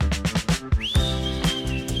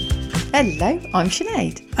Hello, I'm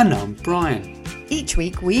Sinéad. And I'm Brian. Each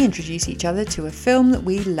week we introduce each other to a film that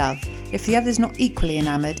we love. If the other's not equally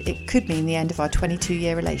enamoured, it could mean the end of our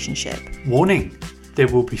 22-year relationship. Warning, there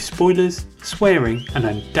will be spoilers, swearing and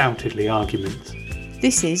undoubtedly arguments.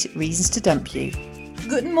 This is Reasons to Dump You.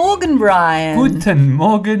 Guten Morgen, Brian. Guten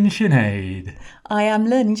Morgen, Sinéad. I am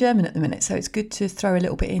learning German at the minute, so it's good to throw a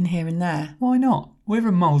little bit in here and there. Why not? We're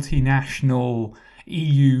a multinational,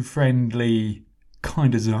 EU-friendly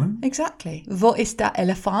kind of zone. Exactly. Wo ist der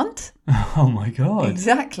Elefant? Oh my God.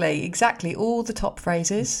 Exactly. All the top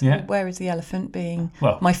phrases. Yeah. Where is the elephant being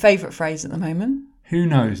Well, my favourite phrase at the moment. Who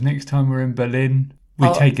knows? Next time we're in Berlin,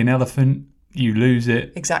 we take an elephant, you lose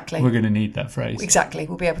it. Exactly. We're going to need that phrase. Exactly.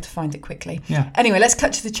 We'll be able to find it quickly. Yeah. Anyway, let's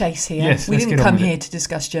cut to the chase here. Yes, we let's didn't get on come with here it. to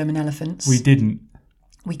discuss German elephants. We didn't.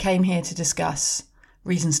 We came here to discuss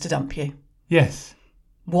Reasons to Dump You. Yes.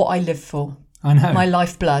 What I live for. I know. My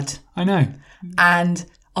lifeblood. I know. And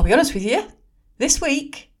I'll be honest with you, this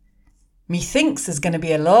week, methinks there's going to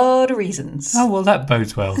be a lot of reasons. Oh, well, that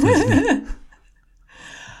bodes well, doesn't it?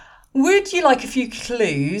 Would you like a few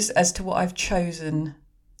clues as to what I've chosen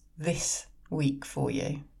this week for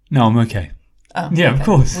you? No, I'm okay. Oh, Yeah, okay. of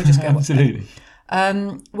course. We'll just go Absolutely.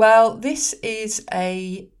 Well, this is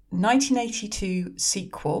a 1982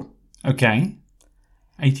 sequel. Okay.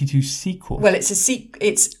 82 sequel. Well, it's a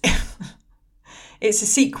it's a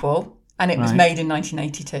sequel, and it was Right. made in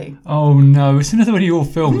 1982. Oh no, it's another one of your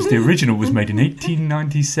films. The original was made in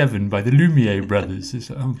 1897 by the Lumiere brothers.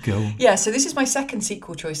 Oh God. Yeah, so this is my second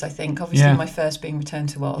sequel choice, I think. Obviously, Yeah. my first being Return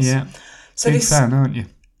to Oz. Yeah. So Big fan, aren't you?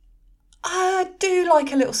 I do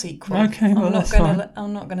like a little sequel. Okay, well, that's fine.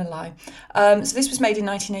 I'm not going to lie. So this was made in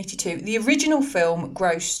 1982. The original film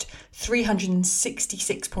grossed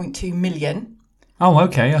 366.2 million. Oh,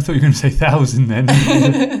 okay. I thought you were going to say 1,000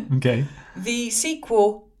 then. Okay. The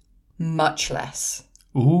sequel, much less.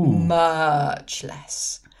 Ooh. Much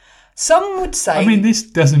less. Some would say... I mean, this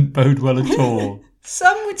doesn't bode well at all.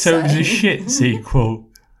 Some would So say... it was a shit sequel.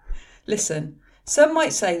 Listen, some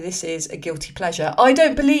might say this is a guilty pleasure. I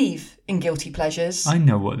don't believe in guilty pleasures. I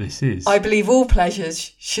know what this is. I believe all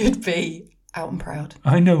pleasures should be out and proud.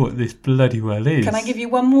 I know what this bloody well is. Can I give you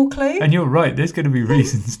one more clue? And you're right, there's going to be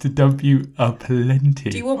reasons to dump you aplenty.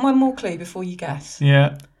 Do you want one more clue before you guess?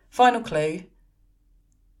 Yeah. Final clue.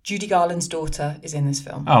 Judy Garland's daughter is in this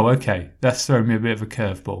film. Oh, okay. That's thrown me a bit of a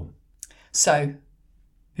curveball. So,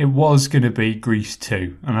 It was going to be Grease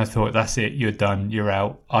 2, and I thought, that's it, you're done, you're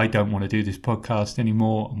out. I don't want to do this podcast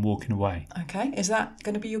anymore. I'm walking away. okay, is that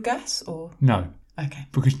going to be your guess or? No, Okay,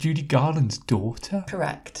 because Judy Garland's daughter?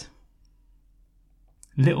 correct.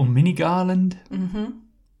 Little Minnie Garland? Mm-hmm.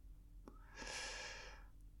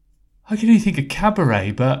 I can only think of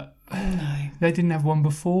Cabaret, but No. they didn't have one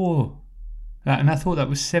before that, and I thought that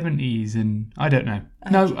was 70s, and I don't know.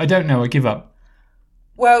 No, I don't know, I give up.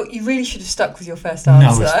 Well, you really should have stuck with your first No,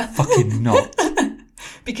 answer. it's fucking not.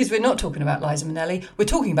 Because we're not talking about Liza Minnelli. We're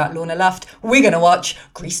talking about Lorna Luft. We're going to watch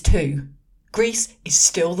Grease 2. Grease is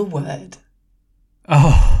still the word.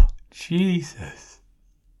 Oh, Jesus.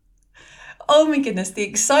 Oh my goodness, the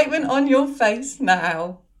excitement on your face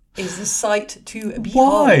now is a sight to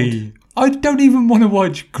behold. Why? I don't even want to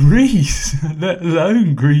watch Grease, let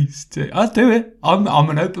alone Grease 2. I'll do it. I'm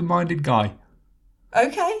an open-minded guy.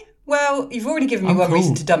 Okay. Well, you've already given me I'm one cool.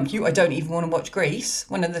 reason to dump you. I don't even want to watch Grease,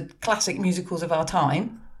 one of the classic musicals of our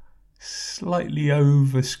time. Slightly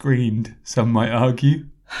over-screened, some might argue.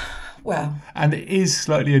 Well, And it is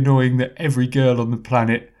slightly annoying that every girl on the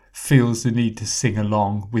planet feels the need to sing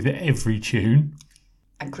along with every tune.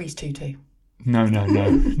 and Grease 2 too. No. No.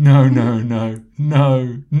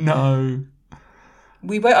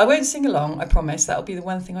 I won't sing along, I promise. That'll be the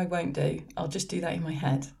one thing I won't do. I'll just do that in my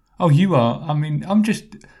head. Oh, you are. I mean, I'm just...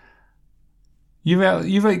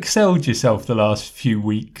 You've excelled yourself the last few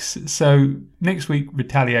weeks. So next week,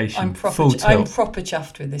 retaliation. I'm proper full tilt.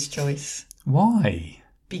 chuffed with this choice. Why?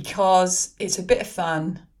 Because it's a bit of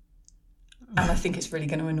fun and I think it's really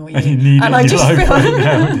going to annoy you. And you need and it I in your just life feel right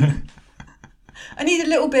now. I need a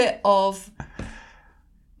little bit of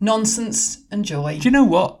nonsense and joy. Do you know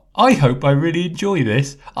what? I hope I really enjoy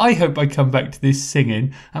this. I hope I come back to this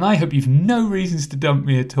singing, and I hope you've no reasons to dump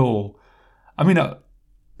me at all. I mean, I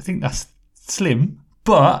think that's slim,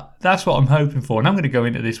 but that's what I'm hoping for. And I'm going to go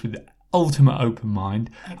into this with the ultimate open mind.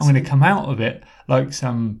 Excellent. I'm going to come out of it like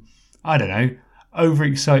some, I don't know,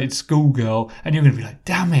 overexcited schoolgirl, and you're going to be like,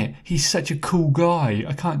 damn it, he's such a cool guy.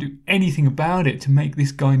 I can't do anything about it to make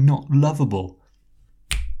this guy not lovable.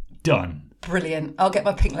 Done. Brilliant. I'll get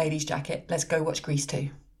my pink ladies jacket. Let's go watch Grease 2.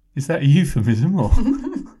 Is that a euphemism or?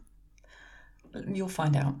 You'll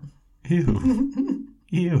find out. Ew.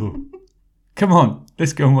 Ew. Come on,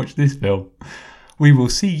 let's go and watch this film. We will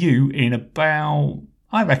see you in about,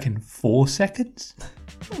 I reckon, 4 seconds.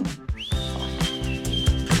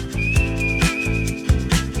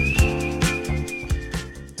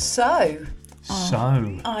 So,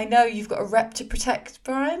 I know you've got a rep to protect,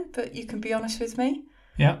 Brian, but you can be honest with me.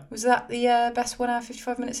 Yeah. Was that the best 1 hour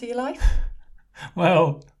 55 minutes of your life?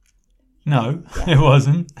 Well, no, it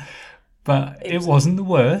wasn't. But it wasn't the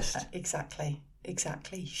worst. Exactly.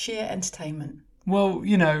 Sheer entertainment. Well,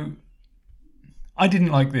 you know, I didn't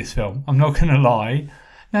like this film. I'm not going to lie.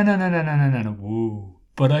 No. Woo.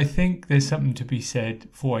 But I think there's something to be said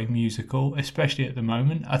for a musical, especially at the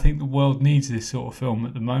moment. I think the world needs this sort of film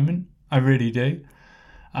at the moment. I really do.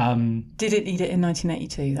 Did it need it in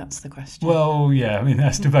 1982? That's the question. Well, yeah, I mean,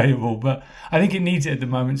 that's debatable. But I think it needs it at the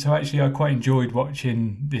moment. So actually, I quite enjoyed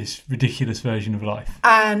watching this ridiculous version of Life.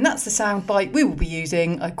 And that's the soundbite we will be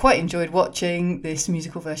using. I quite enjoyed watching this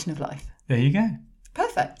musical version of Life. There you go.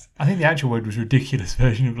 Perfect. I think the actual word was ridiculous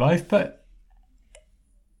version of Life, but...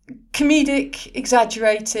 comedic,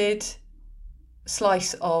 exaggerated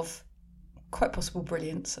slice of quite possible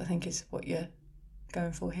brilliance, I think is what you're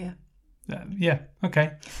going for here. Yeah,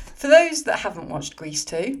 okay. For those that haven't watched Grease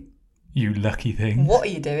 2... you lucky thing. What are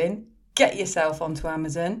you doing? Get yourself onto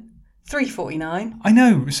Amazon. $3.49. I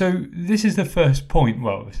know. So this is the first point.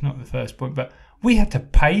 Well, it's not the first point, but we had to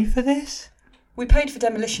pay for this? We paid for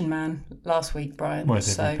Demolition Man last week, Brian.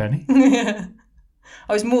 Was it a penny?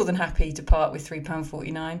 I was more than happy to part with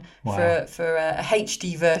 £3.49 for a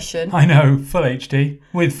HD version. I know, full HD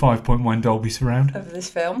with 5.1 Dolby Surround of this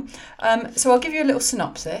film. So I'll give you a little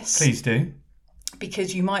synopsis. Please do.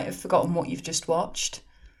 Because you might have forgotten what you've just watched.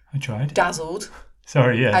 I tried. Dazzled.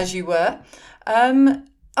 Sorry, yeah. As you were.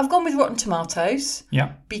 I've gone with Rotten Tomatoes.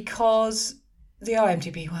 Yeah. Because the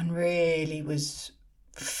IMDb one really was...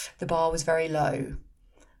 the bar was very low.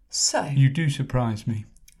 So... you do surprise me.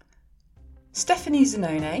 Stephanie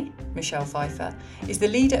Zanone, Michelle Pfeiffer, is the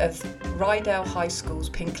leader of Rydell High School's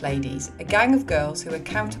Pink Ladies, a gang of girls who are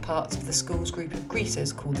counterparts of the school's group of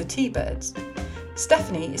greasers called the T-Birds.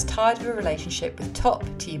 Stephanie is tired of a relationship with top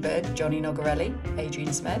T-Bird Johnny Nogarelli, Adrian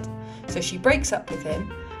Smed, so she breaks up with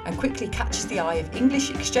him and quickly catches the eye of English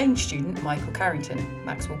exchange student Michael Carrington,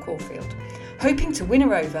 Maxwell Caulfield. Hoping to win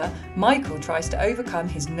her over, Michael tries to overcome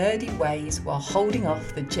his nerdy ways while holding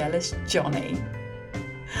off the jealous Johnny.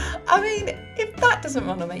 I mean, if that doesn't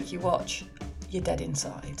want to make you watch, you're dead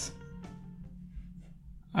inside.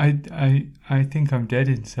 I think I'm dead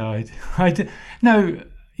inside. No,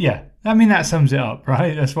 yeah. I mean, that sums it up,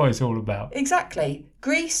 right? That's what it's all about. Exactly.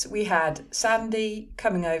 Grease, we had Sandy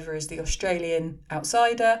coming over as the Australian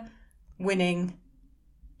outsider, winning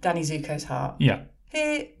Danny Zuko's heart. Yeah.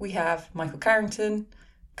 Here we have Michael Carrington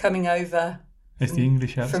coming over as the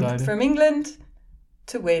English outsider from England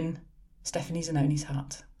to win Stephanie Zanone's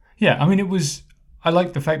heart. Yeah, I mean, I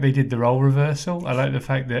like the fact they did the role reversal. I like the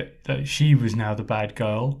fact that she was now the bad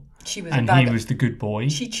girl. She was and a bad he was the good boy.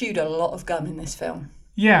 She chewed a lot of gum in this film.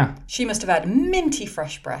 Yeah. She must have had minty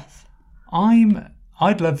fresh breath.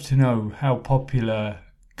 I'd love to know how popular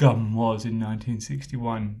gum was in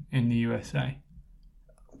 1961 in the USA.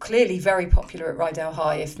 Clearly very popular at Rydell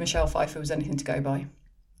High, if Michelle Pfeiffer was anything to go by.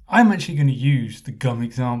 I'm actually going to use the gum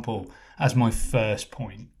example as my first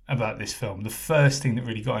point about this film. The first thing that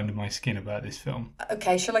really got under my skin about this film.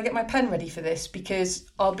 Okay, shall I get my pen ready for this?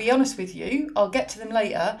 Because I'll be honest with you, I'll get to them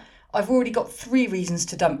later. I've already got 3 reasons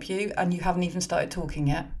to dump you and you haven't even started talking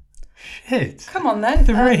yet. Shit. Come on then.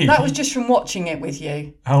 3? That was just from watching it with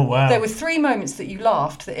you. Oh, wow. There were 3 moments that you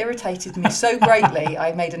laughed that irritated me so greatly,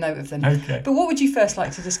 I made a note of them. Okay. But what would you first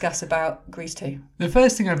like to discuss about Grease 2? The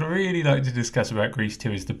first thing I'd really like to discuss about Grease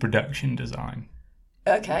 2 is the production design.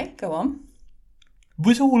 Okay, go on.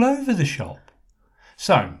 Was all over the shop.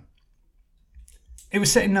 So, it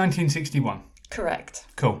was set in 1961. Correct.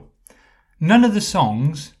 Cool. None of the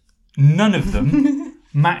songs, none of them,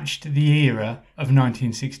 matched the era of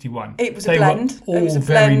 1961. It was a blend. It was a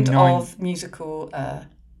blend of musical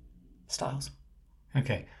styles.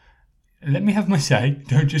 Okay. Let me have my say.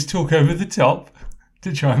 Don't just talk over the top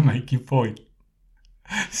to try and make your point.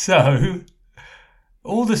 So,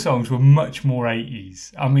 all the songs were much more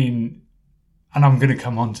 80s. I mean... and I'm going to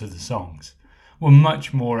come on to the songs, were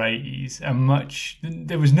much more 80s and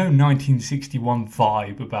there was no 1961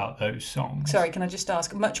 vibe about those songs. Sorry, can I just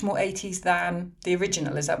ask, much more 80s than the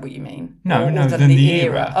original, is that what you mean? No, than the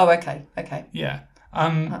era. Oh, okay. Yeah.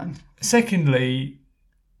 Secondly,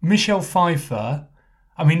 Michelle Pfeiffer,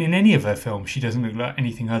 I mean, in any of her films, she doesn't look like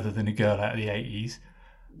anything other than a girl out of the 80s,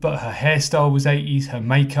 but her hairstyle was 80s, her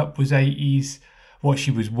makeup was 80s, what she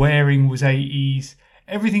was wearing was 80s.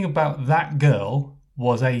 Everything about that girl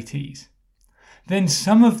was 80s. Then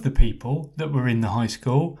some of the people that were in the high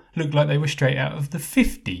school looked like they were straight out of the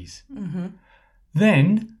 50s. Mm-hmm.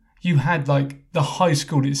 Then you had like the high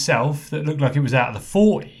school itself that looked like it was out of the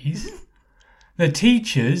 40s. The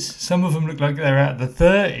teachers, some of them looked like they're out of the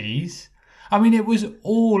 30s. I mean, it was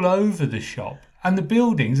all over the shop. And the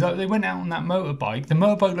buildings, like they went out on that motorbike. The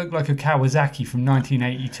motorbike looked like a Kawasaki from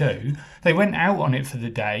 1982. They went out on it for the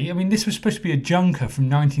day. I mean, this was supposed to be a junker from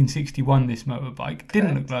 1961, this motorbike.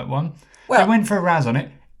 Didn't look like one. Well, they went for a razz on it,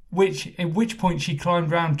 at which point she climbed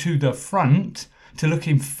round to the front to look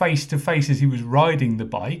him face to face as he was riding the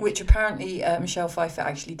bike. Which apparently Michelle Pfeiffer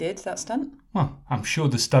actually did, that stunt. Well, I'm sure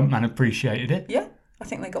the stuntman appreciated it. Yeah, I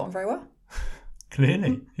think they got on very well.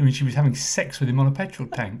 Clearly. I mean, she was having sex with him on a petrol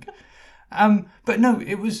tank. But no,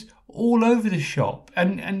 it was all over the shop,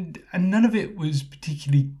 and none of it was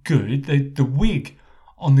particularly good. The wig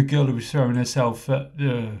on the girl who was throwing herself at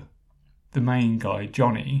the main guy,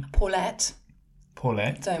 Johnny. Paulette.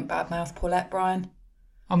 Don't badmouth Paulette, Brian.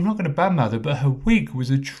 I'm not going to badmouth her, but her wig was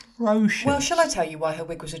atrocious. Well, shall I tell you why her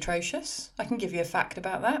wig was atrocious? I can give you a fact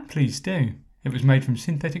about that. Please do. It was made from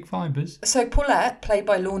synthetic fibres. So Paulette, played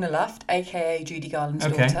by Lorna Luft, a.k.a. Judy Garland's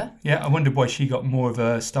daughter. Yeah, I wondered why she got more of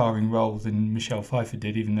a starring role than Michelle Pfeiffer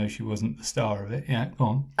did, even though she wasn't the star of it. Yeah,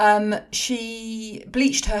 go on. She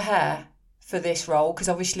bleached her hair for this role, because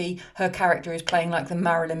obviously her character is playing like the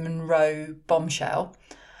Marilyn Monroe bombshell.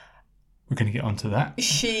 We're going to get onto that.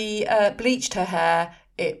 She bleached her hair.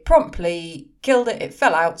 It promptly killed it. It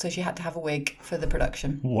fell out, so she had to have a wig for the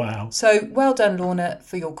production. Wow. So well done, Lorna,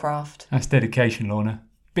 for your craft. That's dedication, Lorna.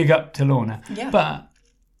 Big up to Lorna. Yeah. But,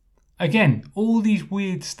 again, all these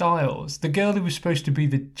weird styles. The girl who was supposed to be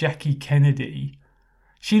the Jackie Kennedy,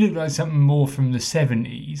 she looked like something more from the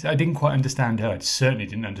 70s. I didn't quite understand her. I certainly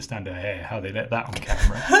didn't understand her hair, how they let that on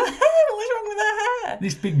camera. Her hair? What's wrong with her hair?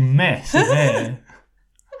 This big mess of hair.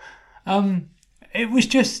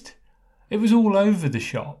 It was all over the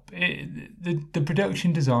shop. The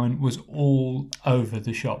production design was all over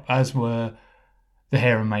the shop, as were the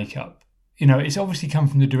hair and makeup. You know, it's obviously come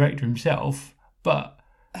from the director himself, but...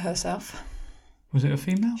 Herself. Was it a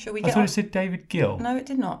female? I thought it said David Gill. No, it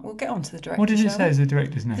did not. We'll get on to the director. What did it say as the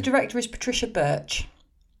director's name? The director is Patricia Birch.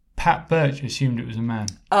 Pat Birch assumed it was a man.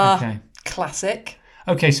 Okay. Classic.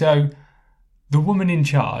 Okay, so the woman in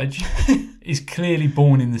charge is clearly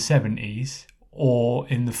born in the 70s. Or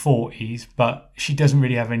in the 40s, but she doesn't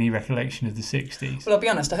really have any recollection of the 60s. Well, I'll be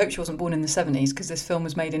honest, I hope she wasn't born in the 70s, because this film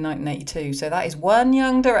was made in 1982, so that is one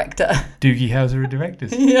young director. Doogie Howser of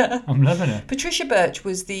directors. Yeah. I'm loving it. Patricia Birch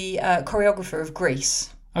was the choreographer of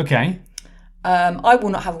Grease. Okay. I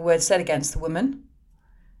will not have a word said against the woman.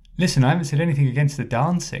 Listen, I haven't said anything against the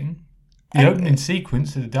dancing. The opening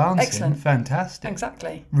sequence of the dancing, excellent. Fantastic.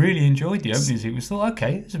 Exactly. Really enjoyed the opening sequence. Thought,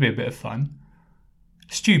 okay, this will be a bit of fun.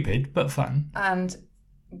 Stupid, but fun. And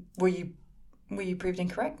were you proved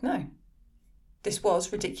incorrect? No. This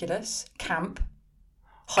was ridiculous, camp,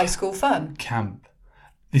 high school fun. Camp.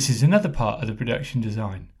 This is another part of the production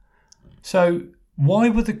design. So, why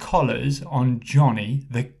were the collars on Johnny,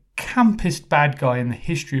 the campest bad guy in the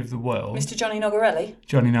history of the world? Mr. Johnny Nogarelli.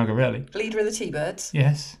 Johnny Nogarelli. Leader of the T-Birds.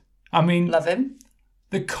 Yes. I mean... Love him.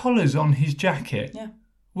 The collars on his jacket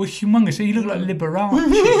were humongous. He looked like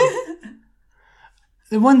Liberace.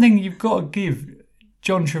 The one thing you've got to give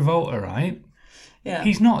John Travolta, right? Yeah.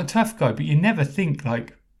 He's not a tough guy, but you never think,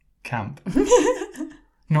 like, camp.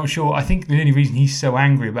 Not sure. I think the only reason he's so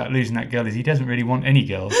angry about losing that girl is he doesn't really want any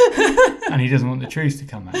girls. And he doesn't want the truth to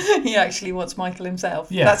come out. He actually wants Michael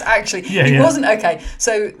himself. Yeah. That's actually... he wasn't... Okay,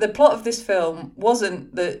 so the plot of this film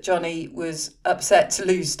wasn't that Johnny was upset to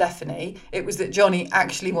lose Stephanie. It was that Johnny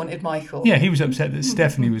actually wanted Michael. Yeah, he was upset that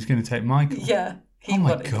Stephanie was going to take Michael. Yeah. Oh,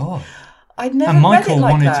 my God. I'd never and Michael read it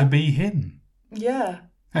like wanted that. to be him. Yeah.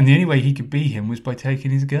 And the only way he could be him was by taking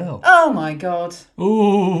his girl. Oh, my God.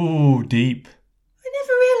 Ooh, deep. I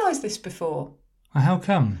never realised this before. How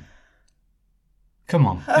come? Come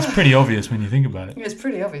on. It's pretty obvious when you think about it. It's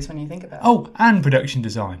pretty obvious when you think about it. Oh, and production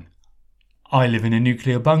design. I live in a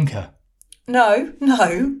nuclear bunker. No.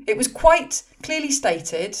 It was quite clearly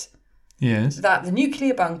stated that the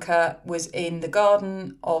nuclear bunker was in the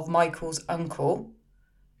garden of Michael's uncle.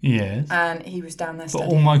 Yes. And he was down there studying.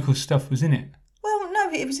 But all Michael's stuff was in it. Well, no,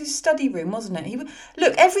 it was his study room, wasn't it?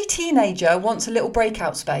 Look, every teenager wants a little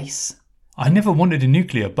breakout space. I never wanted a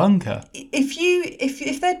nuclear bunker.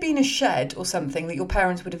 If there'd been a shed or something that your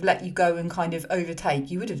parents would have let you go and kind of overtake,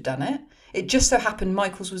 you would have done it. It just so happened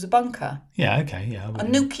Michael's was a bunker. Yeah, okay, yeah. A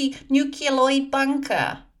nucleoid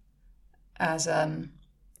bunker. As one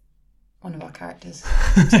of our characters.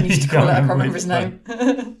 I used to call it, I can't remember his name.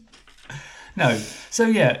 No.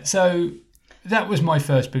 So that was my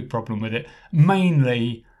first big problem with it.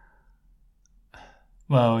 Mainly,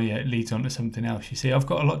 well, yeah, it leads on to something else. You see, I've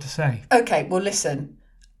got a lot to say. Okay, well, listen.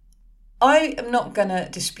 I am not going to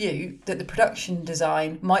dispute that the production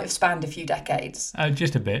design might have spanned a few decades.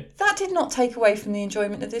 Just a bit. That did not take away from the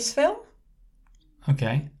enjoyment of this film.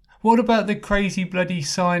 Okay. What about the crazy bloody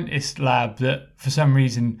scientist lab that, for some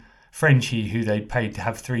reason, Frenchy, who they'd paid to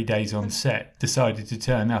have 3 days on set, decided to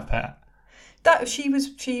turn up at? That she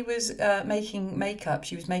was making makeup.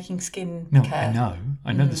 She was making skin care.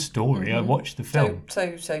 I know the story. I watched the film.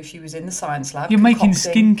 So she was in the science lab. You're making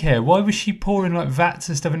skincare. Why was she pouring like vats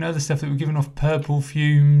and stuff and other stuff that were giving off purple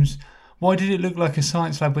fumes? Why did it look like a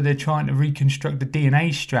science lab where they're trying to reconstruct the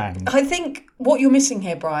DNA strand? I think what you're missing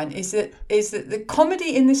here, Brian, is that the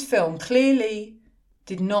comedy in this film clearly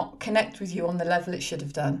did not connect with you on the level it should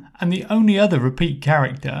have done. And the only other repeat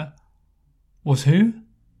character was who?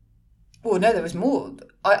 Well, no, there was more.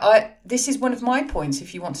 This is one of my points.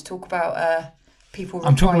 If you want to talk about people,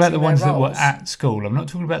 I'm talking about the ones that were roles. at school. I'm not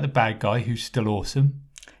talking about the bad guy who's still awesome.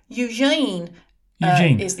 Eugene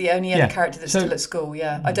is the only other character that's still at school.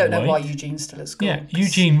 Yeah, I don't know why Eugene's still at school. Yeah,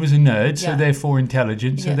 Eugene was a nerd, so therefore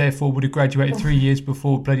intelligent, so therefore would have graduated 3 years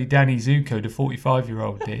before bloody Danny Zuko, the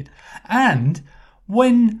 45-year-old, did. And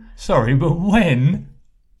when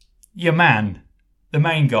your man, the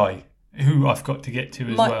main guy, who I've got to get to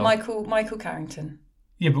as well. Michael Carrington.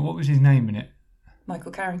 Yeah, but what was his name in it?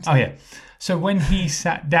 Michael Carrington. Oh, yeah. So when he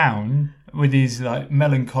sat down with his like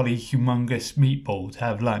melancholy, humongous meatball to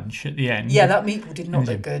have lunch at the end. Yeah, that meatball did not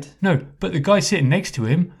look good. No, but the guy sitting next to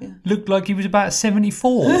him looked like he was about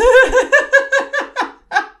 74.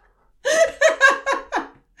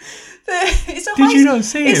 Did you not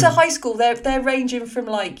see him? It's a high school. They're ranging from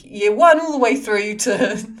like year 1 all the way through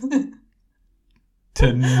to...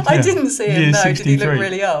 I didn't see him, no. Did he look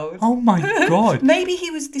really old? Oh my God. Maybe he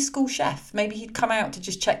was the school chef. Maybe he'd come out to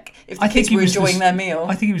just check if the kids were enjoying their meal.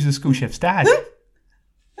 I think he was the school chef's dad.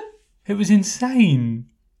 It was insane.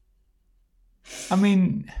 I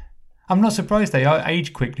mean, I'm not surprised they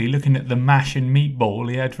aged quickly looking at the mash and meatball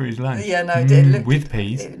he had for his lunch. Yeah, no, it did. With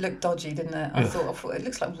peas. It looked dodgy, didn't it? I thought it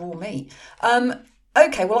looks like raw meat.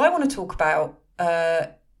 Okay, well, I want to talk about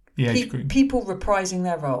people reprising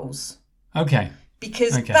their roles. Okay.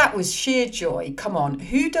 Because that was sheer joy. Come on,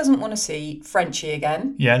 who doesn't want to see Frenchy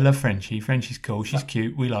again? Yeah, I love Frenchy. Frenchy's cool. She's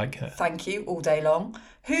cute. We like her. Thank you, all day long.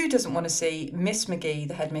 Who doesn't want to see Miss McGee,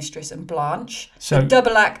 the headmistress, and Blanche? So, the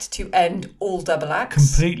double act to end all double acts.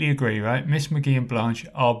 Completely agree, right? Miss McGee and Blanche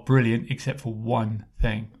are brilliant, except for one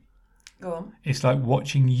thing. Go on. It's like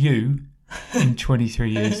watching you in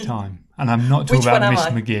 23 years' time. And I'm not talking about Miss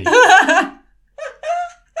McGee.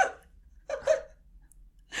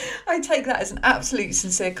 I take that as an absolute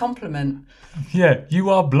sincere compliment. Yeah, you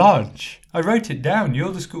are Blanche. I wrote it down.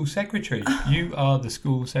 You're the school secretary. You are the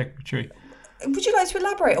school secretary. Would you like to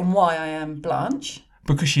elaborate on why I am Blanche?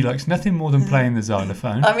 Because she likes nothing more than playing the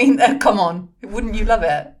xylophone. I mean, come on. Wouldn't you love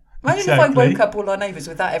it? Imagine if I woke up all our neighbours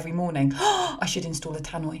with that every morning. I should install a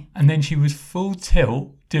tannoy. And then she was full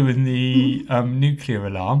tilt doing the nuclear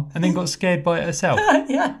alarm and then got scared by it herself.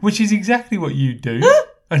 Yeah. Which is exactly what you do.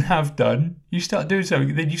 And have done. You start doing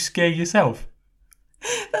something, then you scare yourself.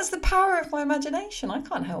 That's the power of my imagination. I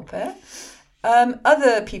can't help it.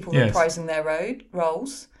 Other people reprising their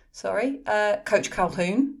roles. Coach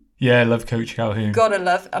Calhoun. Yeah, I love Coach Calhoun. Gotta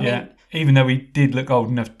love. I mean, even though he did look old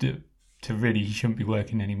enough to really, he shouldn't be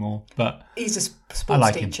working anymore. But he's a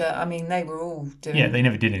sports teacher. Him. I mean, they were all doing. Yeah, they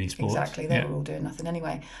never did any sports. Exactly, they were all doing nothing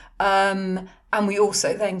anyway. And we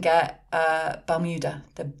also then get Bermuda,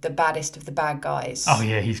 the baddest of the bad guys. Oh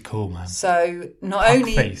yeah, he's cool, man. So not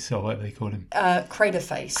only face or whatever they call him. Crater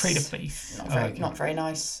Face. Crater Face. Not very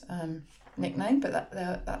nice nickname, but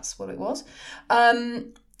that's what it was.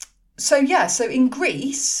 So in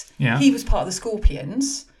Greece, he was part of the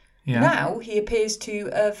Scorpions. Yeah. Now he appears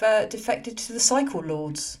to have defected to the Cycle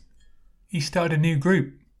Lords. He started a new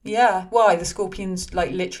group. Yeah. Why? The Scorpions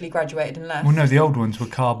literally graduated and left. Well, no, the old ones were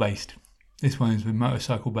car-based. This one's been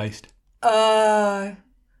motorcycle-based. So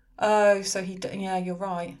you're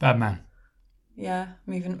right. Bad man. Yeah,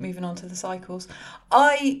 moving on to the cycles.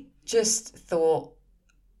 I just thought,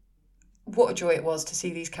 what a joy it was to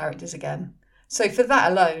see these characters again. So for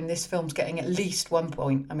that alone, this film's getting at least 1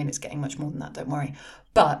 point. I mean, it's getting much more than that, don't worry.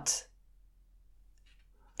 But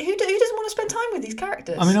who doesn't want to spend time with these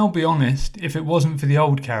characters? I mean, I'll be honest. If it wasn't for the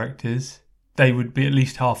old characters, they would be at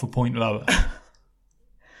least half a point lower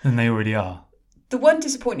than they already are. The one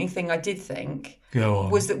disappointing thing I did think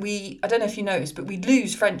was that I don't know if you noticed, but we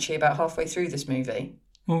lose Frenchy about halfway through this movie.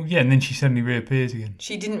 Well, yeah, and then she suddenly reappears again.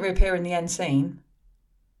 She didn't reappear in the end scene.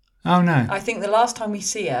 Oh, no. I think the last time we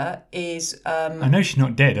see her is... I know she's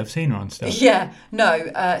not dead. I've seen her on stuff. Yeah,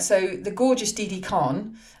 no. So the gorgeous Didi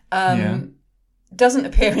Khan Yeah. doesn't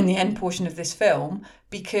appear in the end portion of this film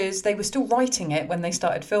because they were still writing it when they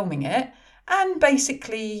started filming it. And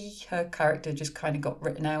basically her character just kind of got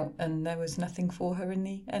written out and there was nothing for her in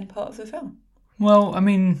the end part of the film. Well, I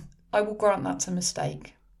mean... I will grant that's a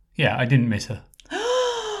mistake. Yeah, I didn't miss her.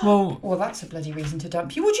 Well, that's a bloody reason to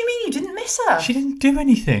dump you. What do you mean you didn't miss her? She didn't do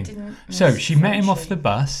anything. So she met him off the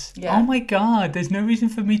bus. Yeah. Oh my God, there's no reason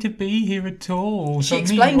for me to be here at all. She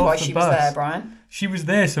explained why she was there, Brian. She was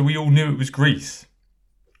there so we all knew it was Greece.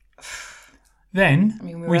 Then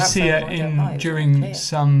we see her during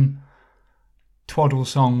some twaddle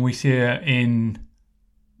song, we see her in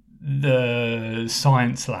the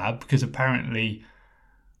science lab because apparently...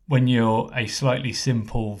 when you're a slightly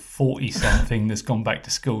simple 40-something that's gone back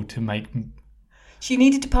to school to make... She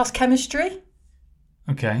needed to pass chemistry.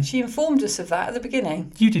 Okay. She informed us of that at the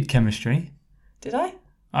beginning. You did chemistry. Did I?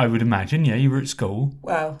 I would imagine, yeah. You were at school.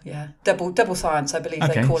 Well, yeah. Double science, I believe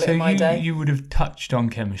they call it in my day. You would have touched on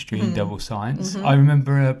chemistry in double science. Mm-hmm. I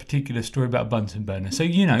remember a particular story about a Bunsen burner. So,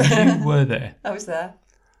 you were there. I was there.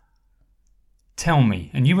 Tell me,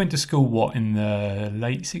 and you went to school, what, in the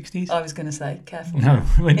late 60s? I was going to say, careful. No,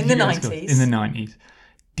 when in the 90s. In the 90s.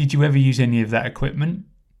 Did you ever use any of that equipment?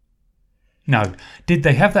 No. Did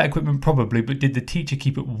they have that equipment? Probably, but did the teacher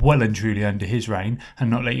keep it well and truly under his reign and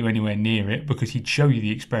not let you anywhere near it because he'd show you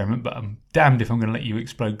the experiment, but I'm damned if I'm going to let you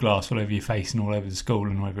explode glass all over your face and all over the school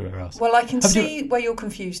and everywhere else. Well, I can see where you're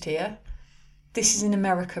confused here. This is in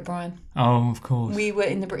America, Brian. Oh, of course. We were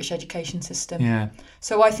in the British education system. Yeah.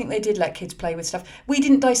 So I think they did let kids play with stuff. We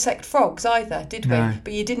didn't dissect frogs either, did we? No.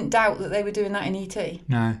 But you didn't doubt that they were doing that in E.T.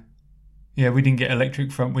 No. Yeah, we didn't get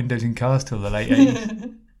electric front windows in cars till the late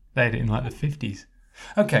 80s. They had it in like the 50s.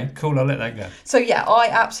 Okay, cool, I'll let that go. So yeah, I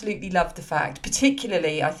absolutely loved the fact,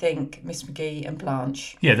 particularly I think Miss McGee and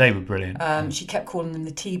Blanche. Yeah, they were brilliant. She kept calling them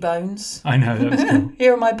the T-bones. I know, that was cool.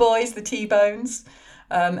 Here are my boys, the T-bones.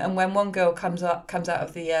 And when one girl comes out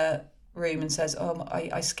of the room and says, "Oh,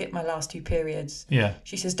 I skipped my last 2 periods," yeah,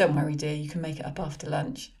 she says, "Don't worry, dear, you can make it up after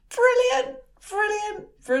lunch."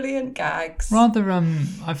 Brilliant gags. Rather,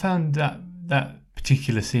 I found that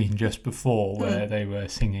particular scene just before where they were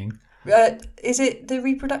singing. Is it the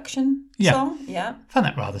reproduction song? Yeah. I found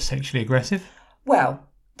that rather sexually aggressive. Well,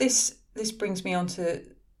 this brings me on to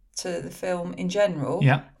the film in general.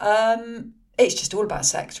 Yeah. It's just all about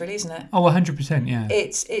sex, really, isn't it? Oh, 100%, yeah.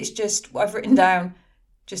 It's just what I've written down,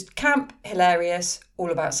 just camp, hilarious,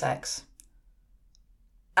 all about sex.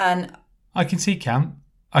 And I can see camp.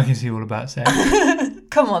 I can see all about sex.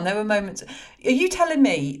 Come on, there were moments. Are you telling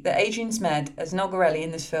me that Adrian Zmed as Nogarelli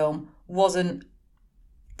in this film wasn't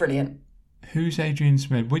brilliant? Who's Adrian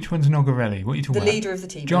Smith? Which one's Nogarelli? What are you talking about? The leader of the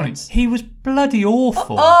T-Birds. Johnny. He was bloody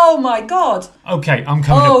awful. Oh my God. Okay, I'm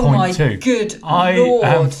coming to point 2. Good I Lord.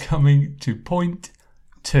 am coming to point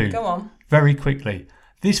 2. Go on. Very quickly.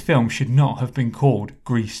 This film should not have been called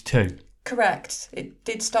Grease 2. Correct. It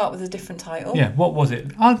did start with a different title. Yeah, what was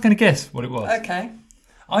it? I'm going to guess what it was. Okay.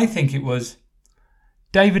 I think it was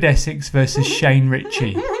David Essex versus Shane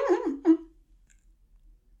Ritchie.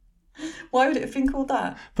 Why would it have been called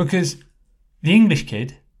that? Because the English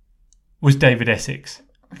kid was David Essex,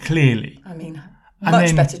 clearly. I mean,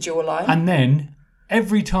 much better jawline. And then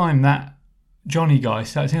every time that Johnny guy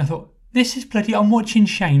started singing, I thought, this is bloody... I'm watching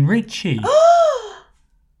Shane Ritchie.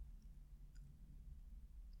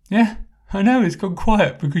 Yeah, I know, it's gone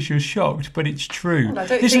quiet because you're shocked, but it's true. Well, I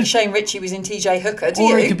don't think Shane Ritchie was in TJ Hooker, do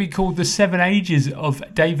you? Or it could be called The 7 Ages of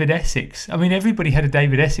David Essex. I mean, everybody had a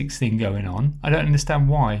David Essex thing going on. I don't understand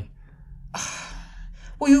why.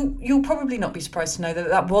 Well, you'll probably not be surprised to know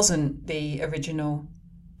that wasn't the original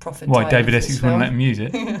profit Why, title David Essex wouldn't let him use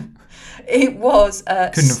it? It was...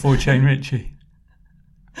 Couldn't afford Shane Ritchie.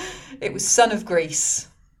 It was Son of Grease.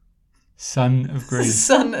 Son of Grease.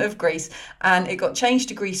 Son of Grease. And it got changed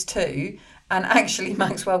to Grease 2. And actually,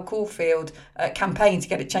 Maxwell Caulfield campaigned to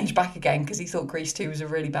get it changed back again because he thought Grease 2 was a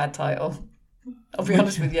really bad title. I'll be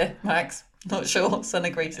honest with you, Max. Not sure. Son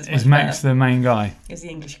of Grease is much Is Max better. the main guy? Is the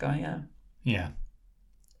English guy, yeah. Yeah.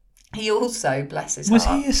 He also, bless his was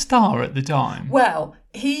heart... Was he a star at the time? Well,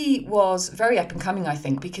 he was very up and coming, I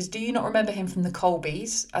think, because do you not remember him from the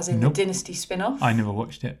Colbys, as in the Dynasty spin-off? I never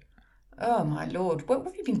watched it. Oh, my Lord. What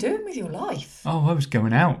have you been doing with your life? Oh, I was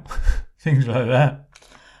going out. Things like that.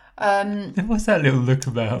 What's that little look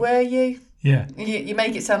about? Were you? Yeah. You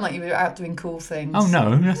make it sound like you were out doing cool things. Oh,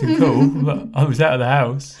 no, nothing cool. But I was out of the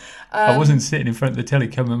house. I wasn't sitting in front of the telly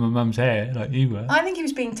combing my mum's hair like you were. I think he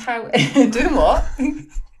was being doing what?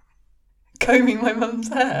 Combing my mum's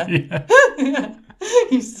hair? Yeah. Yeah. I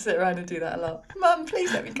used to sit around and do that a lot. Mum,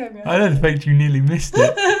 please let me comb your hair. I don't think you nearly missed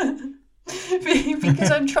it.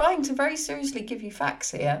 Because I'm trying to very seriously give you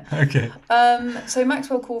facts here. Okay. So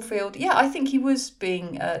Maxwell Caulfield, yeah, I think he was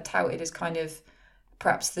being touted as kind of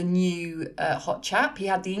perhaps the new hot chap. He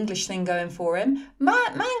had the English thing going for him. Man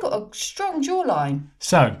got a strong jawline.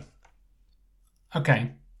 So,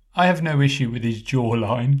 okay, I have no issue with his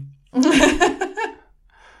jawline.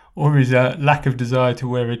 Or his lack of desire to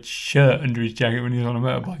wear a shirt under his jacket when he's on a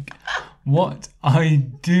motorbike. What I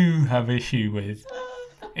do have issue with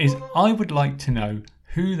is I would like to know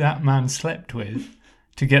who that man slept with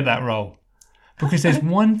to get that role. Because there's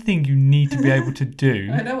one thing you need to be able to do.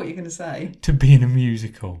 I know what you're going to say. To be in a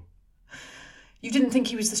musical. You didn't think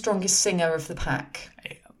he was the strongest singer of the pack?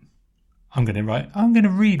 I'm going to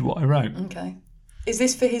read what I wrote. Okay. Is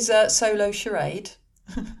this for his solo charade?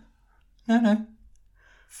 No.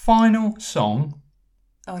 Final song.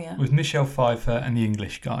 Oh, yeah. With Michelle Pfeiffer and the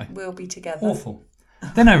English guy. We'll be together. Awful.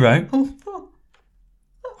 Then I wrote,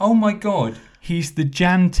 oh my God, he's the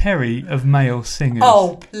Jan Terry of male singers.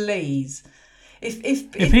 Oh, please.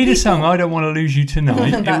 If he'd have sung I Don't Want to Lose You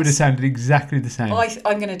Tonight, it would have sounded exactly the same.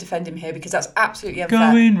 I'm going to defend him here because that's absolutely unfair.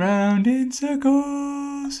 Going round in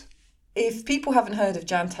circles. If people haven't heard of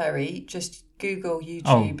Jan Terry, just Google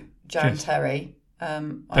YouTube Jan Terry.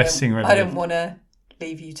 Best singer ever. I don't want to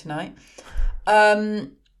leave you tonight. I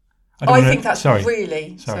think that's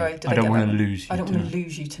really... Sorry, I don't want to lose you I don't want to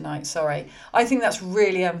lose you tonight, sorry. I think that's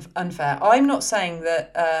really unfair. I'm not saying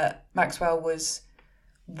that Maxwell was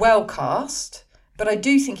well cast, but I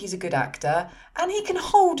do think he's a good actor and he can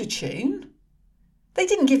hold a tune. They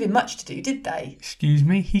didn't give him much to do, did they? Excuse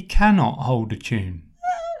me? He cannot hold a tune.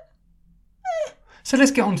 So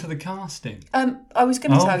let's get on to the casting. I was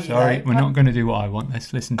going to tell you... Sorry, we're not going to do what I want.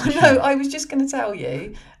 Let's listen to No, I was just going to tell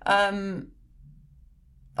you...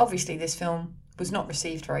 obviously, this film was not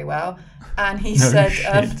received very well. And he said,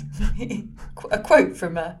 a quote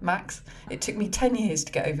from Max, "It took me 10 years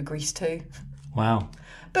to get over Grease 2. Wow.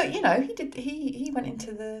 But, you know, he went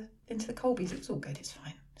into the Colbys. It was all good. It's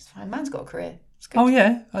fine. Man's got a career. It's good. Oh,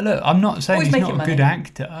 yeah. Look, I'm not saying Always he's not a money. good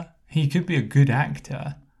actor. He could be a good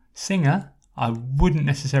actor. Singer, I wouldn't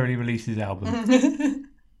necessarily release his album.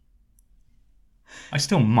 I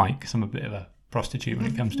still might, because I'm a bit of a prostitute when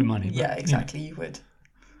it comes to money. But, yeah, exactly. You would.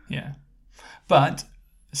 Yeah. But,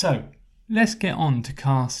 so, let's get on to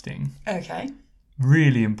casting. Okay.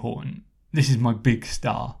 Really important. This is my big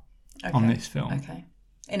star on this film. Okay.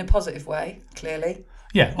 In a positive way, clearly.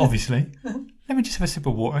 Yeah, obviously. Let me just have a sip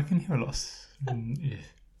of water. I can hear a lot. Yeah.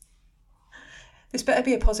 This better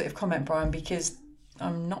be a positive comment, Brian, because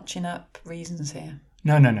I'm notching up reasons here.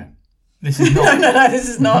 No. This is not. No, this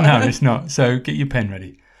is not. No, it's not. So get your pen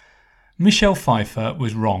ready. Michelle Pfeiffer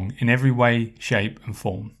was wrong in every way, shape and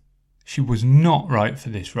form. She was not right for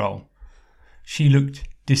this role. She looked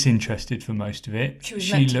disinterested for most of it. She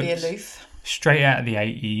was meant to be aloof. Straight out of the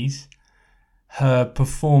 80s. Her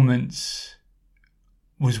performance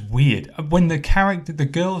was weird. When the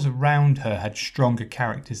girls around her had stronger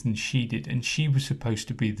characters than she did, and she was supposed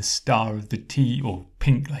to be the star of the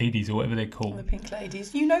Pink Ladies or whatever they're called. The Pink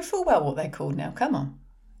Ladies. You know full well what they're called now. Come on.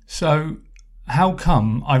 So, how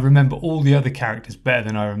come I remember all the other characters better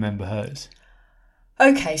than I remember hers?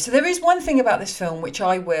 Okay, so there is one thing about this film which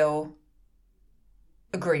I will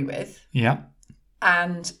agree with. Yeah.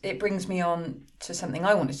 And it brings me on to something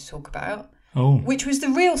I wanted to talk about. Oh. Which was the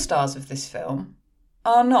real stars of this film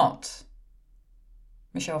are not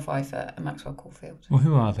Michelle Pfeiffer and Maxwell Caulfield. Well,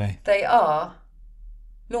 who are they? They are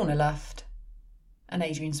Lorna Luft and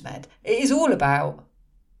Adrian Zmed. It is all about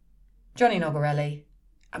Johnny Nogarelli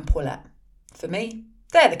and Paulette. For me,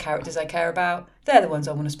 they're the characters I care about. They're the ones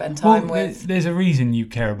I want to spend time with. There's a reason you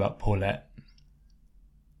care about Paulette.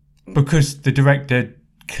 Because the director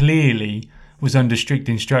clearly was under strict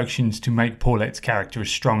instructions to make Paulette's character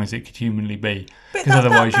as strong as it could humanly be. But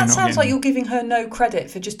that sounds like you're giving her no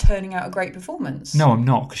credit for just turning out a great performance. No, I'm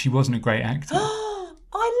not, because she wasn't a great actor.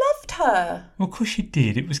 I loved her. Well, of course she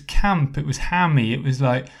did. It was camp. It was hammy. It was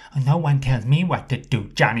like, no one tells me what to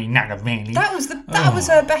do, Johnny Nogarelli. That was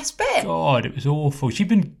her best bit. God, it was awful. She'd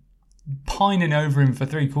been pining over him for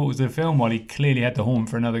 3/4 of the film while he clearly had the horn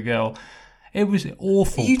for another girl. It was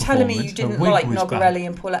awful. Are you telling me you didn't like Nogarelli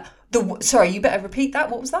and Paulette? Sorry, you better repeat that.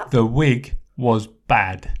 What was that? The wig was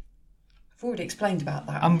bad. I've already explained about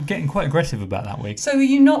that. I'm getting quite aggressive about that wig. So are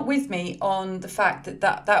you not with me on the fact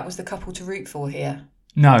that was the couple to root for here?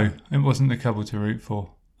 No, it wasn't the couple to root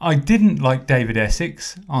for. I didn't like David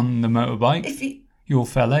Essex on the motorbike. Your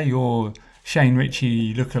fella, your Shane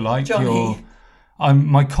Ritchie lookalike. Johnny.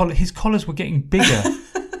 His collars were getting bigger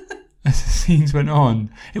as the scenes went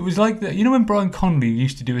on. It was like that. You know when Brian Connolly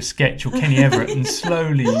used to do a sketch, or Kenny Everett, and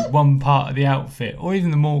slowly one part of the outfit, or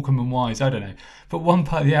even the Morecambe and Wise, I don't know, but one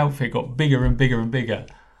part of the outfit got bigger and bigger and bigger.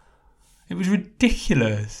 It was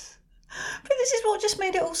ridiculous. But this is what just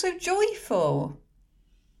made it all so joyful.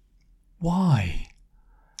 Why?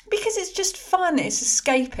 Because it's just fun. It's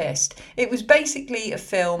escapist. It was basically a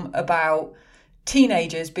film about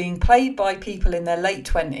teenagers being played by people in their late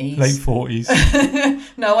 20s. Late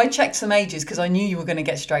 40s. No, I checked some ages because I knew you were going to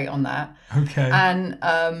get straight on that. Okay. And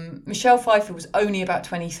Michelle Pfeiffer was only about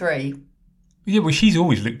 23. Yeah, well, she's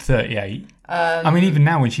always looked 38. I mean, even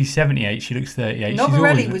now when she's 78, she looks 38.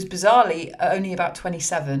 Novarelli was bizarrely only about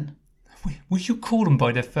 27. Would you call them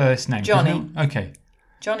by their first name? Johnny. Okay.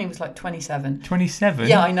 Johnny was like 27. 27?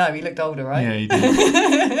 Yeah, I know. He looked older, right? Yeah, he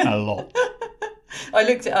did. A lot. I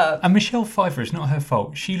looked it up. And Michelle Pfeiffer, it's not her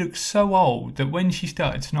fault. She looked so old that when she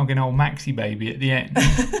started snogging old Maxie Baby at the end,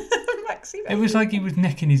 Maxie Baby. It was like he was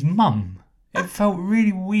necking his mum. It felt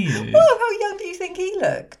really weird. Well, how young do you think he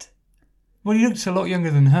looked? Well, he looks a lot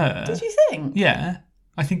younger than her. Did you think? Yeah.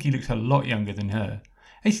 I think he looks a lot younger than her.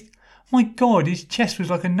 My God, his chest was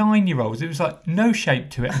like a 9-year-old's. It was like no shape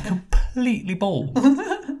to it and completely bald.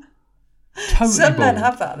 Totally Some men bald.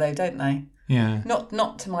 have that though, don't they? Yeah.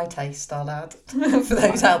 Not to my taste, I'll add. For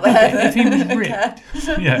those out there. If he was ripped.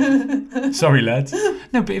 Yeah. Sorry, lads.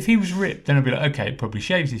 No, but if he was ripped, then I'd be like, okay, it probably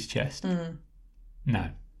shaves his chest. No.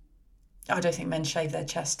 I don't think men shave their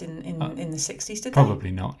chest in the 60s, did they?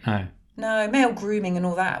 Probably not, no. No, male grooming and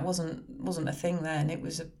all that wasn't a thing then. It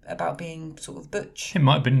was about being sort of butch. It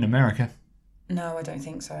might have been in America. No, I don't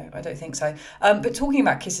think so. But talking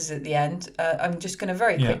about kisses at the end, I'm just going to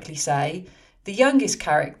very quickly say the youngest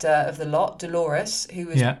character of the lot, Dolores, who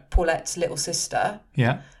was Paulette's little sister,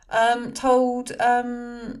 told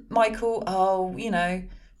Michael, "Oh, you know,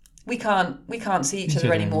 we can't see each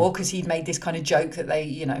other anymore," because he'd made this kind of joke that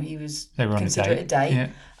they were consider it a date. Yeah.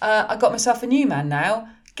 I got myself a new man now.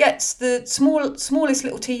 Gets the smallest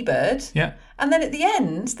little T-bird. Yeah. And then at the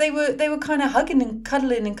end, they were kind of hugging and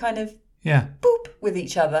cuddling and kind of boop with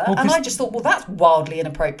each other. Well, and I just thought, well, that's wildly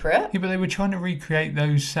inappropriate. Yeah, but they were trying to recreate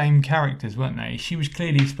those same characters, weren't they? She was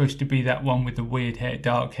clearly supposed to be that one with the weird hair,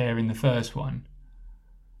 dark hair in the first one.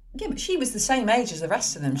 Yeah, but she was the same age as the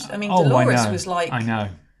rest of them. I mean, Dolores was like... I know.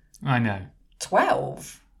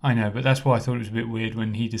 12. I know, but that's why I thought it was a bit weird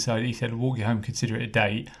when he said, I'll walk you home, consider it a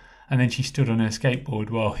date. And then she stood on her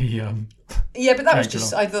skateboard while he... Yeah, but that was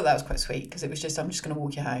just... I thought that was quite sweet because it was just, I'm just going to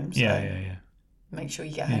walk you home. So yeah. Make sure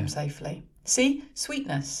you get home safely. See?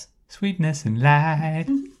 Sweetness. Sweetness and light.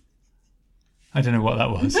 I don't know what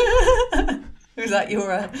that was. Was that your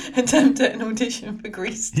attempt at an audition for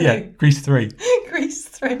Grease 2? Yeah, Grease 3. Grease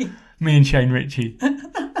 3. Me and Shane Ritchie.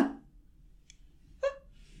 I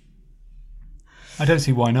don't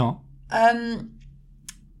see why not.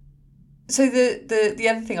 So the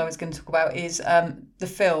other thing I was going to talk about is the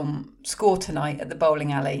film Score Tonight at the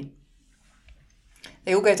bowling alley.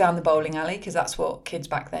 They all go down the bowling alley because that's what kids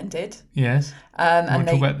back then did. Yes. And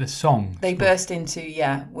they talk about the song. They burst into,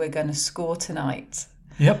 we're going to score tonight.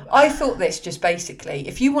 Yep. I thought this just basically,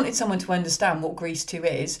 if you wanted someone to understand what Grease 2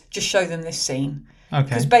 is, just show them this scene. Okay.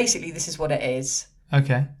 Because basically this is what it is.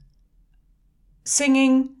 Okay.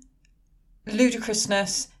 Singing,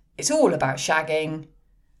 ludicrousness, it's all about shagging.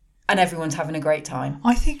 And everyone's having a great time.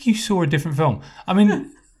 I think you saw a different film. I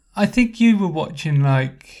mean, I think you were watching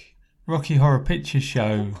like Rocky Horror Picture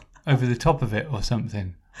Show over the top of it or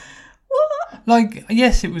something. What? Like,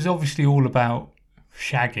 yes, it was obviously all about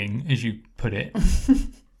shagging, as you put it,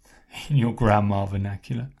 in your grandma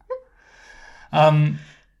vernacular.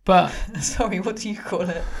 But sorry, what do you call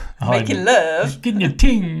it? Making love. Just getting your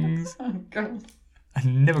tings. Oh God. I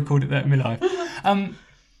never called it that in my life.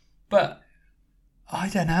 But I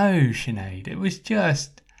don't know, Sinead. It was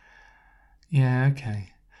just... Yeah,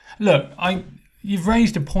 okay. Look, you've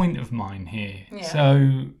raised a point of mine here. Yeah.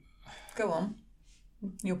 So... Go on.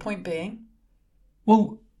 Your point being?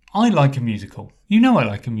 Well, I like a musical. You know I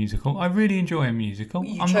like a musical. I really enjoy a musical.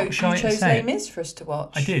 I'm not shy to say it. You chose Les Mis for us to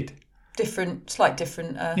watch. I did. Slight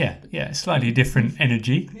different... slightly different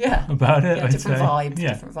energy about it. Different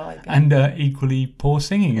vibe. And equally poor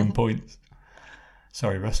singing in points.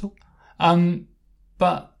 Sorry, Russell.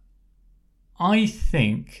 But I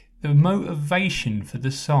think the motivation for the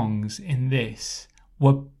songs in this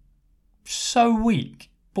were so weak,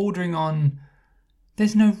 bordering on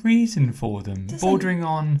there's no reason for them, bordering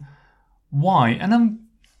on why. And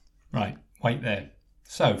wait there.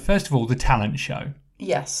 So, first of all, the talent show.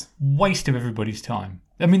 Yes. Waste of everybody's time.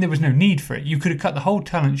 I mean, there was no need for it. You could have cut the whole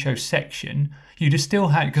talent show section. You'd have still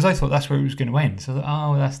had, because I thought that's where it was going to end. So I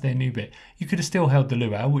thought, that's their new bit. You could have still held the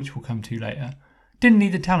luau, which we'll come to later. Didn't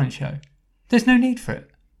need the talent show. There's no need for it.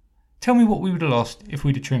 Tell me what we would have lost if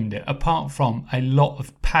we'd have trimmed it, apart from a lot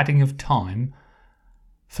of padding of time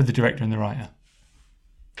for the director and the writer.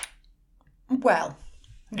 Well,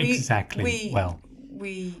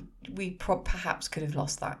 We perhaps could have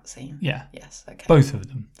lost that scene. Yeah. Yes. Okay. Both of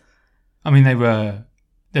them. I mean,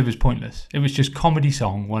 it was pointless. It was just comedy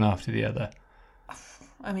song one after the other.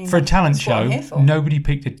 I mean, for a talent that's what I'm show, here for. nobody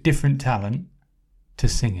picked a different talent to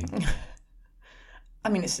singing. I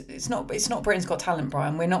mean, it's not Britain's Got Talent,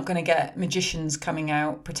 Brian. We're not going to get magicians coming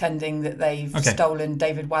out pretending that they've stolen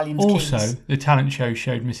David Walliams' Also, keys. the talent show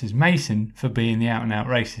showed Mrs. Mason for being the out-and-out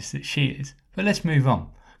racist that she is. But let's move on.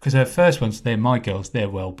 Because her first ones, they're my girls, they're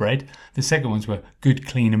well-bred. The second ones were good,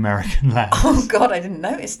 clean American lads. Oh, God, I didn't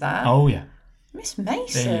notice that. Oh, yeah. Miss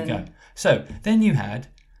Mason. There you go. So, then you had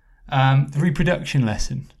the reproduction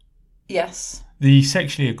lesson. Yes. The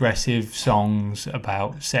sexually aggressive songs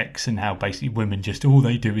about sex and how basically women just, all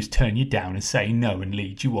they do is turn you down and say no and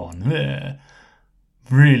lead you on. Ugh.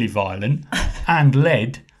 Really violent. And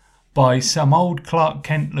led by some old Clark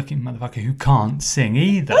Kent looking motherfucker who can't sing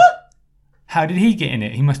either. How did he get in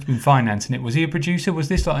it? He must have been financing it. Was he a producer? Was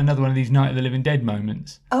this like another one of these Night of the Living Dead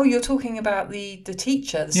moments? Oh, you're talking about the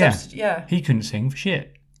teacher, the Yeah. substitute. Yeah. He couldn't sing for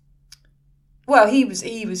shit. Well, he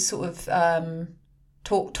was sort of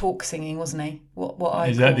talk singing, wasn't he? What I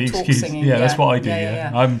Is call that the talk excuse? singing. Yeah, that's what I do.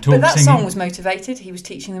 Yeah. I'm talk But that singing. song was motivated. He was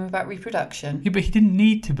teaching them about reproduction. Yeah, but he didn't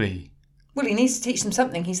need to be. Well, he needs to teach them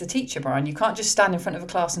something. He's the teacher, Brian. You can't just stand in front of a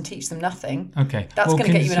class and teach them nothing. Okay. That's going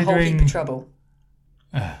to get you in a whole heap of trouble.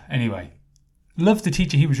 Anyway. Loved the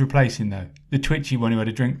teacher he was replacing, though. The twitchy one who had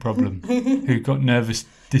a drink problem, who got nervous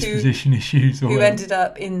disposition issues. Or who ended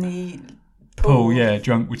up in the pool. Yeah,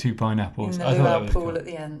 drunk with 2 pineapples. In the luau pool at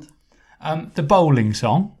the end. The bowling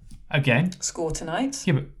song, again. Score tonight.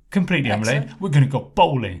 Yeah, but completely Excellent. unrelated. We're going to go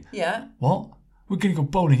bowling. Yeah. What? We're going to go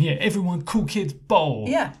bowling here. Everyone, cool kids, bowl.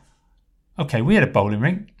 Yeah. Okay, we had a bowling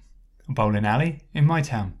rink, a bowling alley in my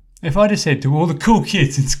town. If I'd have said to all the cool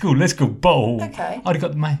kids in school, let's go bowl, okay, I'd have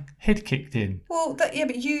got my head kicked in. Well, but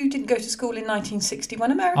you didn't go to school in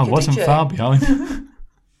 1961 America, I wasn't did you? far behind.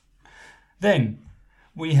 Then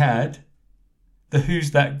we had the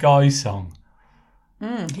Who's That Guy song.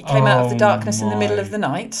 He came out of the darkness in the middle of the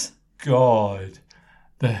night. God,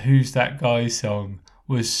 the Who's That Guy song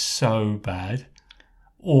was so bad.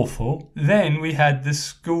 Awful. Then we had the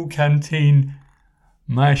school canteen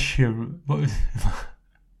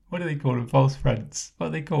what do they call them? False fronts. What are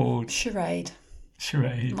they called? Charade.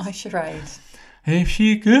 Charades. My charade. If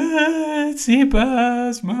she could see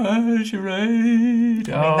past my charade.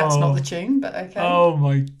 I mean, that's not the tune, but okay. Oh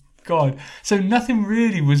my God. So nothing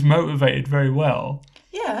really was motivated very well.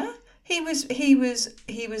 Yeah. He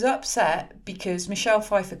was upset because Michelle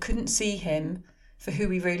Pfeiffer couldn't see him for who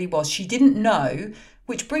he really was. She didn't know,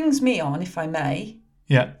 which brings me on, if I may,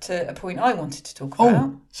 to a point I wanted to talk about.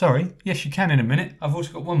 Oh, sorry. Yes, you can in a minute. I've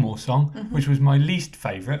also got one more song, which was my least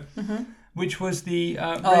favourite, which was the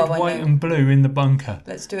red, white and blue in the bunker.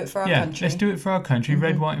 Let's do it for our country. Let's do it for our country,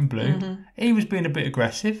 red, white and blue. He was being a bit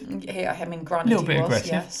aggressive. Yeah, I mean, granted, a little bit he was,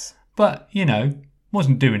 aggressive. yes. But,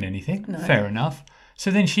 wasn't doing anything. No. Fair enough.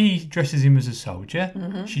 So then she dresses him as a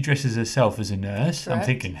soldier. She dresses herself as a nurse. Correct. I'm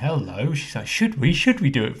thinking, hello. She's like, should we? Should we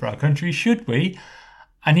do it for our country? Should we?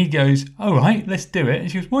 And he goes, all right, let's do it.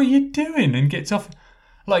 And she goes, what are you doing? And gets off.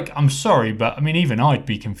 Like, I'm sorry, but, I mean, even I'd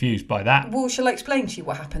be confused by that. Well, shall I explain to you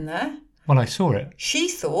what happened there? Well, I saw it. She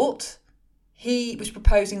thought he was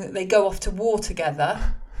proposing that they go off to war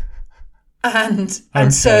together and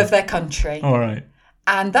serve their country. All right.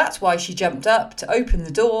 And that's why she jumped up to open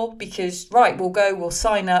the door because, right, we'll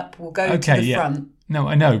sign up, we'll go to the front. No,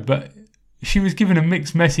 I know, but she was given a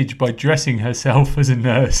mixed message by dressing herself as a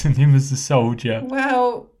nurse and him as a soldier.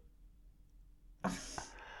 Well,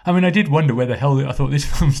 I mean, I did wonder where the hell I thought this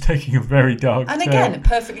film's taking a very dark turn. And again, a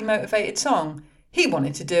perfectly motivated song. He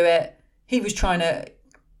wanted to do it. He was trying to,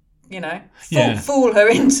 fool her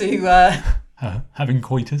into... having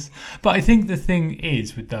coitus. But I think the thing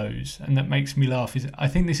is with those, and that makes me laugh, is I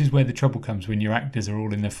think this is where the trouble comes when your actors are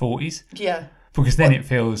all in their 40s. Yeah. Because then it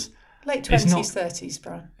feels... Late 20s, 30s,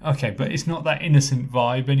 Brian. Okay, but it's not that innocent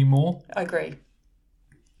vibe anymore. I agree.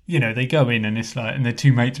 They go in and it's like, and the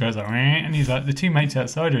two mates are like, and he's like, the two mates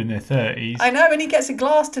outside are in their 30s. I know, and he gets a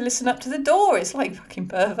glass to listen up to the door. It's like fucking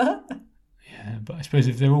pervert. Yeah, but I suppose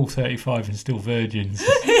if they're all 35 and still virgins,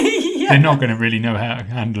 they're not going to really know how to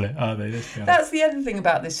handle it, are they? That's the other thing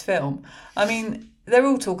about this film. I mean, they're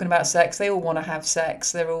all talking about sex. They all want to have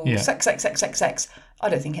sex. They're all Yeah. sex. I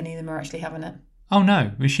don't think any of them are actually having it. Oh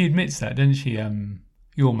no, but she admits that, doesn't she?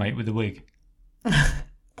 Your mate with the wig,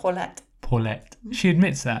 Paulette. She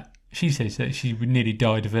admits that. She says that she nearly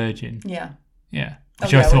died a virgin. Yeah. Yeah. Oh,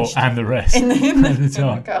 Which yeah, I thought, which- and the rest In at the oh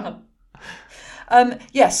my time. God.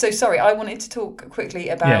 Yes, so sorry, I wanted to talk quickly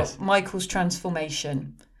about Yes. Michael's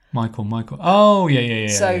transformation. Michael. Oh, yeah.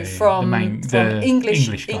 So yeah. from The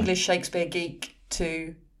English guy. Shakespeare geek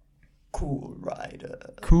to cool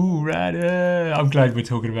rider. Cool rider. I'm glad we're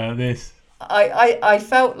talking about this. I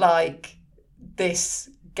felt like this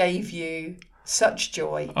gave you such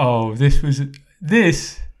joy. Oh, this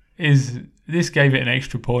gave it an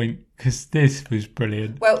extra point because this was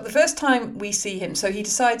brilliant. Well, the first time we see him, so he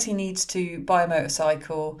decides he needs to buy a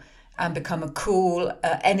motorcycle and become a cool,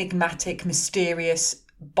 enigmatic, mysterious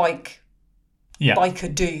biker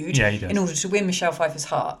dude Yeah, he does. in order to win Michelle Pfeiffer's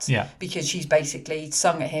heart. Yeah. Because she's basically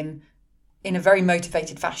sung at him in a very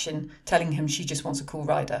motivated fashion, telling him she just wants a cool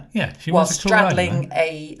rider. Yeah, she while wants a cool rider, straddling man.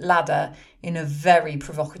 a ladder in a very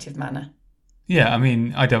provocative manner. Yeah, I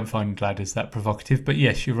mean, I don't find ladders that provocative, but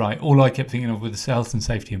yes, you're right. All I kept thinking of were the health and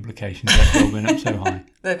safety implications of building up so high.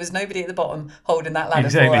 There was nobody at the bottom holding that ladder for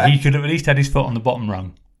Exactly. her. He could have at least had his foot on the bottom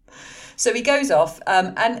rung. So he goes off,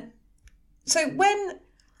 and so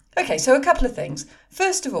so a couple of things.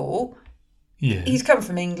 First of all, Yeah. he's come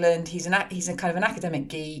from England. He's a kind of an academic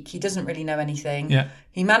geek. He doesn't really know anything. Yeah.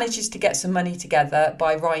 He manages to get some money together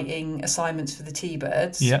by writing assignments for the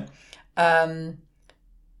T-Birds. Yeah.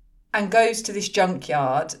 And goes to this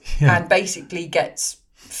junkyard and basically gets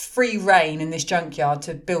free reign in this junkyard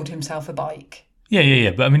to build himself a bike.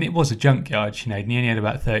 Yeah. But I mean, it was a junkyard, Sinead, and he only had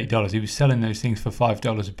about $30. He was selling those things for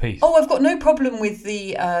 $5 a piece. Oh, I've got no problem with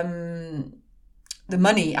the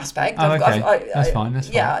money aspect. Oh, okay. That's fine.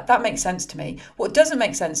 Yeah, that makes sense to me. What doesn't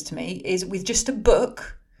make sense to me is with just a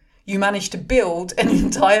book, you managed to build an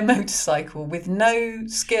entire motorcycle with no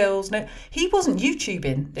skills. He wasn't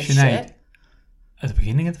YouTubing this Sinead, shit. at the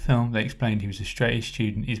beginning of the film, they explained he was a straight-A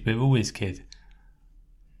student. He's a bit of a whiz kid.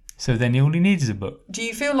 So then all he needs is a book. Do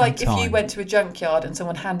you feel like if you time. went to a junkyard and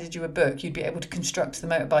someone handed you a book, you'd be able to construct the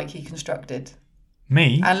motorbike he constructed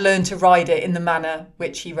Me? and learn to ride it in the manner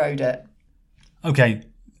which he rode it? Okay,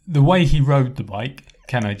 the way he rode the bike,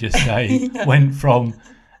 can I just say, went from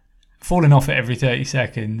falling off it every 30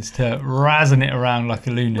 seconds to razzing it around like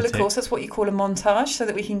a lunatic. Well, of course, that's what you call a montage, so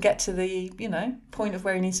that we can get to the, point of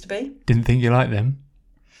where he needs to be. Didn't think you liked them?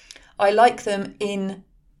 I like them in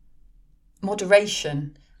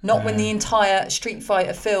moderation, not when the entire Street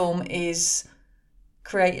Fighter film is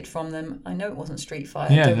created from them. I know it wasn't Street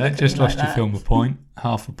Fighter. Yeah, Don't that look just at me lost like your film a point,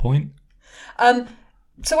 half a point.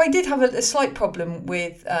 So I did have a slight problem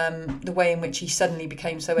with the way in which he suddenly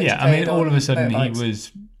became so educated. Yeah, I mean, all of a sudden motorbikes. he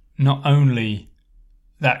was not only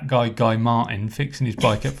that Guy Martin fixing his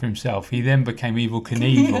bike up for himself, he then became Evel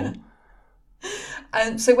Knievel.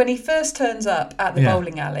 And so when he first turns up at the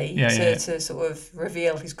bowling alley to sort of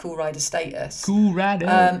reveal his cool rider status, Cool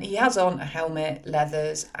rider. he has on a helmet,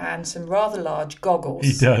 leathers, and some rather large goggles.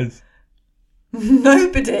 He does.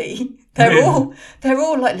 Nobody. They're Really?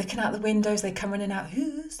 all like looking out the windows. They come running out.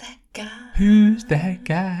 Who's that guy? Who's that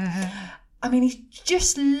guy? I mean, he's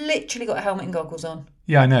just literally got a helmet and goggles on.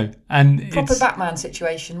 Yeah, I know. And Proper Batman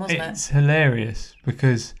situation, wasn't it? It's hilarious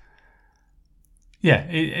because,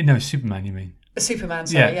 no, Superman, you mean? Superman,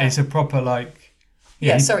 sorry, yeah. It's a proper like...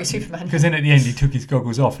 Superman. Because then at the end he took his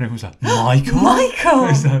goggles off and everyone was like, Michael? Michael! It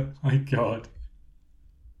was like, my God.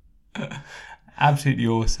 Absolutely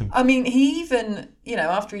awesome. I mean, he even,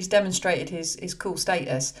 after he's demonstrated his cool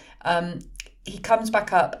status, he comes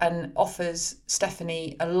back up and offers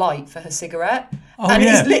Stephanie a light for her cigarette. Oh, and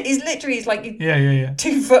yeah. he's literally like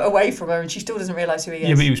 2 foot away from her and she still doesn't realise who he is.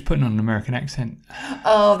 Yeah, but he was putting on an American accent.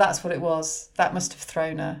 Oh, that's what it was. That must have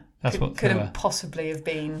thrown her. That's what threw couldn't her. possibly have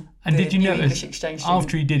been. And the did you new notice, English exchange student.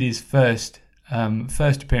 after he did his first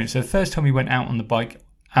appearance, so the first time he went out on the bike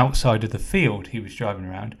outside of the field he was driving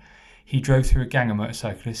around, he drove through a gang of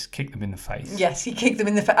motorcyclists, kicked them in the face. Yes, he kicked them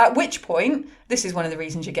in the face. At which point, this is one of the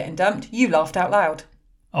reasons you're getting dumped, you laughed out loud.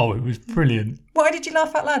 Oh, it was brilliant. Why did you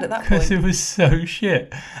laugh out loud at that point? Because it was so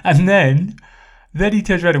shit. And then he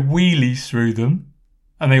turns around and wheelies through them,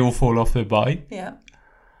 and they all fall off their bike. Yeah.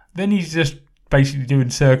 Then he's just basically doing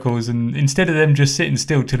circles, and instead of them just sitting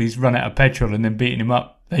still till he's run out of petrol and then beating him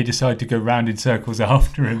up, they decide to go round in circles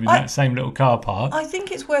after him in that same little car park. I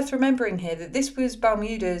think it's worth remembering here that this was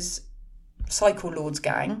Bermuda's Cycle Lords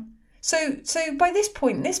gang. So by this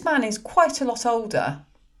point, this man is quite a lot older.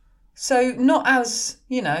 So not as,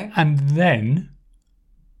 And then,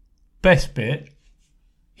 best bit,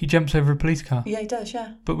 he jumps over a police car. Yeah, he does,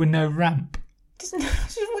 yeah. But with no ramp.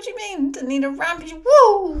 What do you mean? Doesn't need a ramp.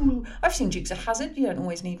 Whoa! I've seen Dukes of Hazzard. You don't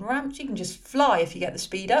always need ramps. You can just fly if you get the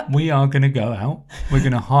speed up. We are going to go out. We're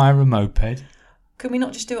going to hire a moped. Can we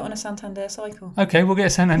not just do it on a Santander cycle? Okay, we'll get a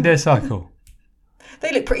Santander cycle.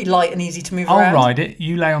 They look pretty light and easy to move I'll around. ride it,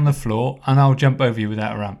 you lay on the floor, and I'll jump over you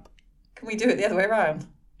without a ramp. Can we do it the other way around?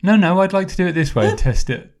 No, I'd like to do it this way and test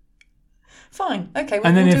it. Fine. Okay.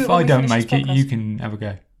 And then we'll if I don't make it, you can have a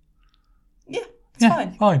go. Yeah,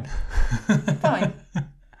 it's fine. Fine.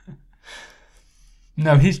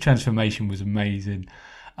 No, his transformation was amazing.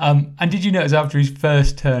 And did you notice after his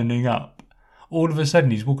first turning up, all of a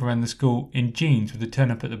sudden he's walking around the school in jeans with a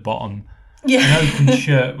turn up at the bottom, an open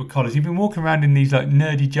shirt with collars. He'd been walking around in these like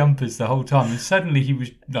nerdy jumpers the whole time, and suddenly he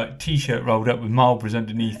was like t-shirt rolled up with Marlboros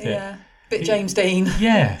underneath it. Yeah. Bit James Dean.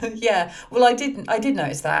 Yeah. Yeah. Well, I did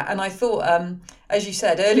notice that, and I thought, as you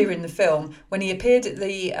said earlier in the film, when he appeared at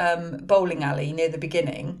the bowling alley near the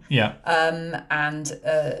beginning, he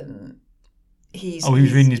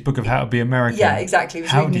was reading his book of how to be American. Yeah, exactly. He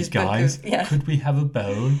was reading his guys. book of, Could we have a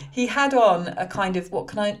bowl? He had on a kind of what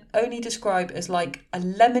can I only describe as like a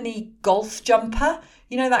lemony golf jumper.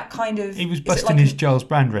 You know, that kind of... He was busting his Giles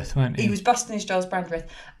Brandreth, weren't he? He was busting his Giles Brandreth.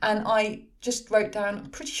 And I just wrote down, I'm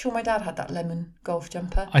pretty sure my dad had that lemon golf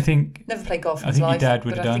jumper. I think... Never played golf in his life. I think your dad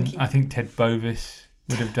would have done. I think Ted Bovis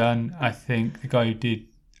would have done. I think the guy who did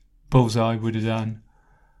Bullseye would have done.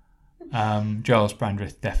 Giles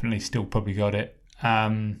Brandreth definitely still probably got it.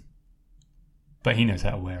 But he knows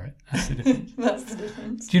how to wear it. That's the difference. That's the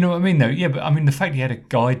difference. Do you know what I mean, though? Yeah, but I mean, the fact he had a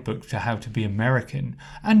guidebook to how to be American.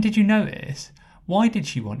 And did you notice... Why did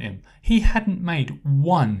she want him? He hadn't made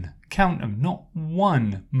one, count them, not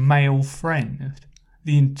one male friend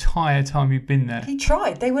the entire time he'd been there. He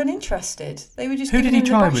tried. They weren't interested. They were just Who did he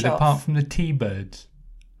try with off. apart from the T-Birds?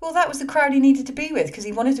 Well, that was the crowd he needed to be with because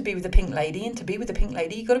he wanted to be with the pink lady, and to be with the pink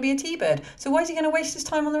lady, you've got to be a T-Bird. So why is he going to waste his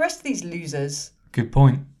time on the rest of these losers? Good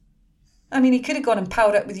point. I mean, he could have gone and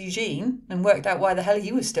palled up with Eugene and worked out why the hell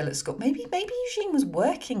he was still at school. Maybe Eugene was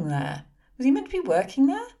working there. Was he meant to be working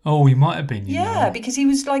there? Oh, he might have been, you know. Because he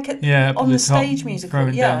was like on the stage musical.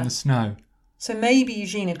 Throwing down the snow. So maybe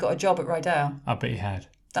Eugene had got a job at Rydell. I bet he had.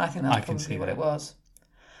 I think that's probably what it was.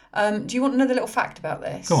 Do you want another little fact about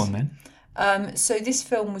this? Go on then. So this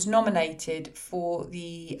film was nominated for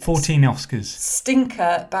the 14 Oscars.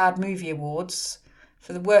 Stinker Bad Movie Awards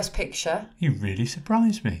for the worst picture. You really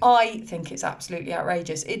surprised me. I think it's absolutely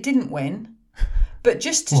outrageous. It didn't win. But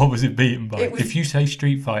just to, what was it beaten by? If you say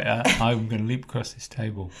Street Fighter, I'm going to leap across this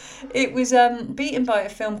table. It was beaten by a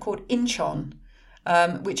film called Incheon,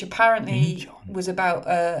 which apparently was about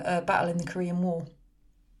a battle in the Korean War.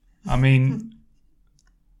 I mean,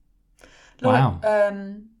 wow.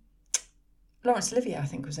 Laurence Olivier, I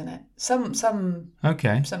think, was in it. Some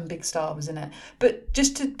big star was in it. But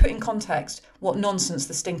just to put in context what nonsense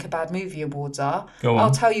the Stinker Bad Movie Awards are,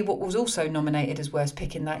 I'll tell you what was also nominated as worst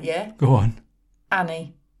pick in that year. Go on.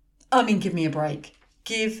 Annie. I mean, give me a break.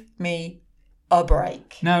 Give me a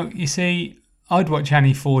break. Now, you see, I'd watch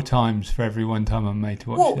Annie 4 times for every one time I'm made to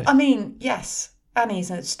watch this. I mean, yes,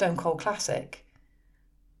 Annie's a stone cold classic.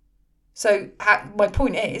 So my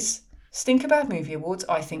point is, Stinker Bad Movie Awards,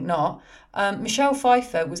 I think not. Michelle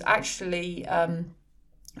Pfeiffer was actually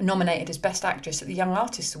nominated as Best Actress at the Young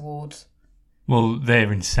Artists Awards. Well,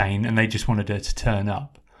 they're insane and they just wanted her to turn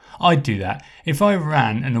up. I'd do that. If I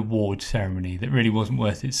ran an award ceremony that really wasn't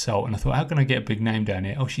worth its salt and I thought, how can I get a big name down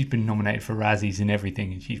here? Oh, she's been nominated for Razzies and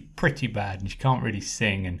everything and she's pretty bad and she can't really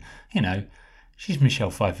sing and, you know, she's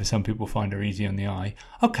Michelle Pfeiffer. Some people find her easy on the eye.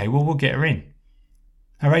 Okay, well, we'll get her in.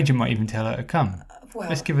 Her agent might even tell her to come. Well,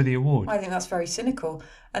 let's give her the award. I think that's very cynical.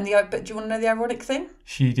 But do you want to know the ironic thing?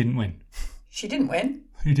 She didn't win. She didn't win.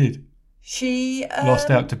 Who did? She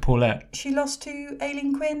lost out to Paulette. She lost to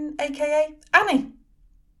Aileen Quinn, a.k.a. Annie.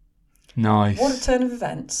 Nice. What a turn of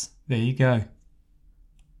events. There you go.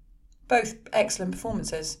 Both excellent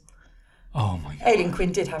performances. Oh my God. Aileen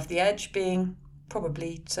Quinn did have the edge, being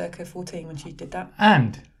probably circa 14 when she did that.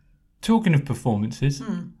 And talking of performances,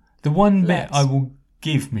 the one bit I will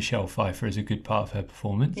give Michelle Pfeiffer as a good part of her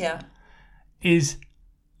performance is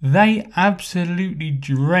they absolutely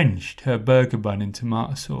drenched her burger bun in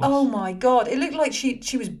tomato sauce. Oh my God. It looked like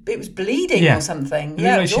it was bleeding or something. It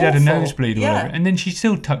looked like she had a nosebleed or whatever. And then she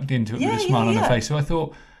still tucked into it with a smile on her face. So I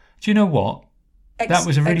thought, do you know what? That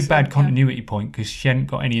was a really bad continuity point because she hadn't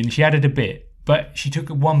got any and she added a bit. But she took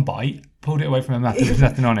one bite, pulled it away from her mouth, there was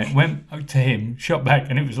nothing on it, went to him, shot back,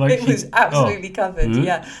 and it was like... It was absolutely covered,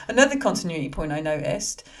 Another continuity point I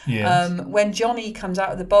noticed, when Johnny comes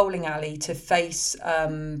out of the bowling alley to face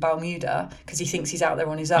Bermuda, because he thinks he's out there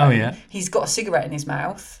on his own, he's got a cigarette in his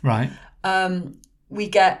mouth. Right. we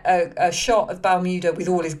get a shot of Bermuda with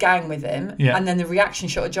all his gang with him, Yeah. and then the reaction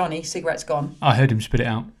shot of Johnny, cigarette's gone. I heard him spit it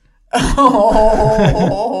out.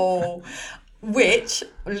 Oh, which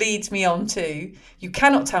leads me on to, you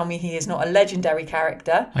cannot tell me he is not a legendary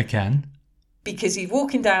character. I can. Because he's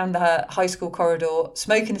walking down the high school corridor,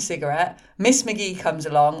 smoking a cigarette. Miss McGee comes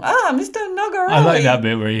along. Mr. Nuggerelli. I like that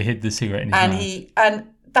bit where he hid the cigarette in his mouth. And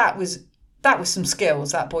that was some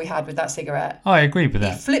skills that boy had with that cigarette. I agree with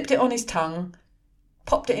that. He flipped it on his tongue,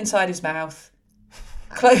 popped it inside his mouth,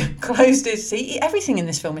 closed his... See, everything in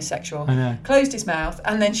this film is sexual. I know. Closed his mouth,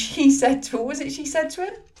 and then she said to... What was it she said to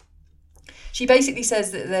him? She basically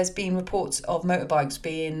says that there's been reports of motorbikes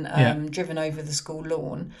being driven over the school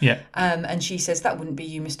lawn. Yeah. And she says, that wouldn't be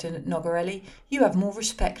you, Mr. Noggerelli. You have more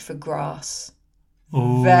respect for grass.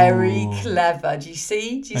 Ooh. Very clever. Do you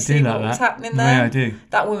see? Do you see what was happening there? Yeah, I do.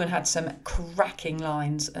 That woman had some cracking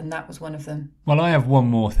lines, and that was one of them. Well, I have one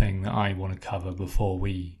more thing that I want to cover before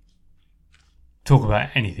we talk about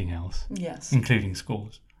anything else. Yes. Including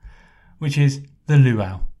schools, which is the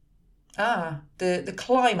luau. The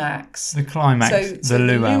climax. The climax, the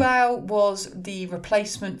luau. The luau was the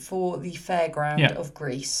replacement for the fairground of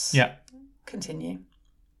Greece. Yeah. Continue.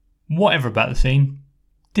 Whatever about the scene,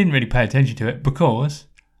 didn't really pay attention to it because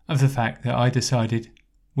of the fact that I decided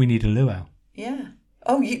we need a luau. Yeah.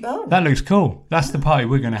 That looks cool. That's the party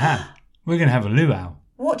we're going to have. We're going to have a luau.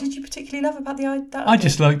 What did you particularly love about that? I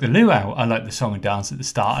just like the luau. I like the song and dance at the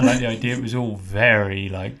start. I like the idea it was all very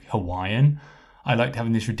Hawaiian. I liked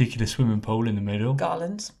having this ridiculous swimming pool in the middle.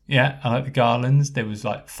 Garlands. Yeah, I like the garlands. There was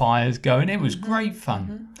fires going. It was great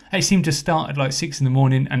fun. It seemed to start at 6 a.m.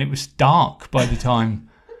 and it was dark by the time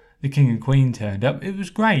the king and queen turned up. It was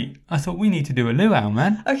great. I thought we need to do a luau,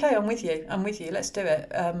 man. Okay, I'm with you. Let's do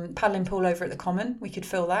it. Paddling pool over at the common. We could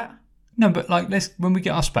fill that. No, but when we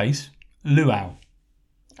get our space, luau.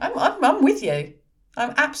 I'm with you.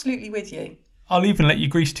 I'm absolutely with you. I'll even let you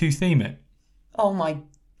Grease 2 theme it. Oh my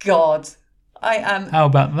God. I am. How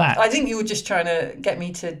about that? I think you were just trying to get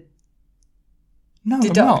me to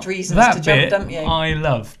deduct I'm not. reasons that to jump, bit don't you? I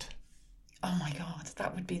loved. Oh my God,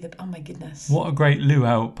 that would be oh my goodness. What a great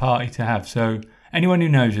luau party to have. So anyone who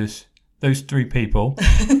knows us, those 3 people,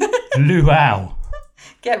 luau.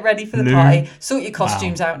 Get ready for the party. Sort your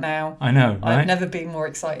costumes out now. I know, right? I've never been more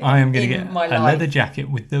excited. I am going to get a leather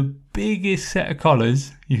jacket with the biggest set of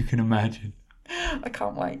collars you can imagine. I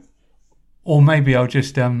can't wait. Or maybe I'll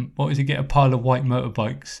just, get a pile of white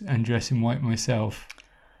motorbikes and dress in white myself.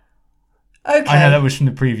 Okay. I know that was from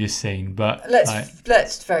the previous scene, but...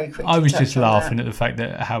 Let's very quickly I was just laughing that. at the fact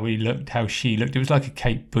that how she looked. It was like a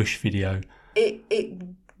Kate Bush video. It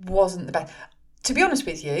wasn't the best. To be honest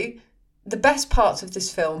with you, the best parts of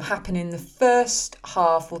this film happen in the first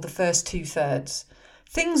half or the first 2/3.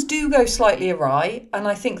 Things do go slightly awry, and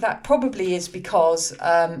I think that probably is because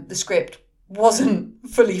the script wasn't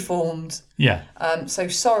fully formed. Yeah. So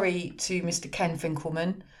sorry to Mr. Ken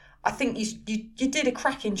Finkelman. I think you did a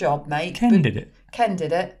cracking job, mate. Ken did it. Ken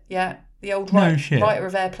did it, yeah. The old writer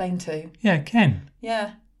of Airplane 2. Yeah, Ken.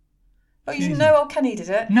 Yeah. Oh, you didn't know old Kenny did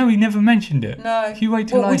it? No, he never mentioned it. No. If you wait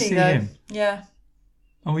till I see him. Yeah.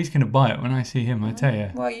 Oh, he's going to buy it when I see him, I tell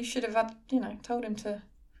you. Well, you should have told him to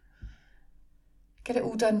get it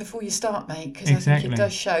all done before you start, mate, because I think it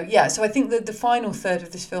does show. Yeah, so I think that the final third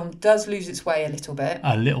of this film does lose its way a little bit.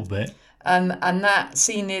 A little bit. And that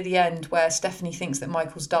scene near the end where Stephanie thinks that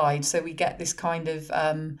Michael's died, so we get this kind of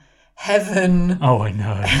heaven. Oh, I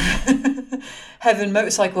know. Heaven,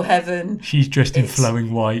 motorcycle heaven. She's dressed in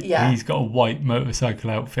flowing white. Yeah. He's got a white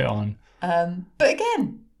motorcycle outfit on. But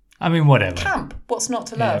again... I mean, whatever. Camp. What's not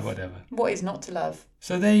to love? Yeah, whatever. What is not to love?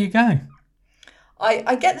 So there you go.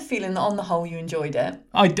 I get the feeling that on the whole you enjoyed it.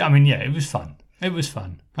 I mean, yeah, it was fun. It was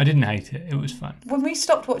fun. I didn't hate it. It was fun. When we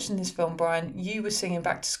stopped watching this film, Brian, you were singing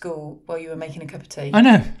Back to School while you were making a cup of tea. I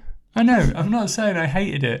know. I'm not saying I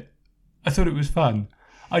hated it. I thought it was fun.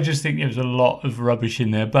 I just think there was a lot of rubbish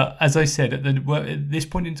in there. But as I said, at this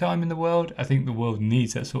point in time in the world, I think the world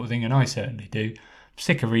needs that sort of thing, and I certainly do. I'm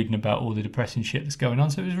sick of reading about all the depressing shit that's going on,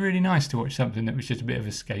 so it was really nice to watch something that was just a bit of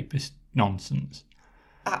escapist nonsense.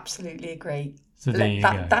 Absolutely agree. So there you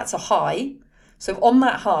go. That's a high. So on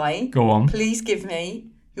that high, go on. Please give me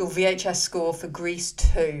your VHS score for Grease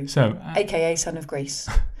 2. So, AKA Son of Grease.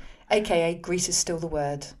 AKA Grease is still the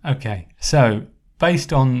word. Okay. So,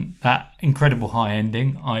 based on that incredible high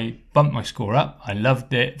ending, I bumped my score up. I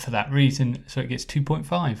loved it for that reason. So it gets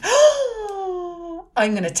 2.5.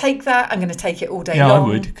 I'm going to take that. I'm going to take it all day long. Yeah, I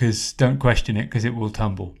would, because don't question it, because it will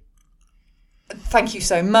tumble. Thank you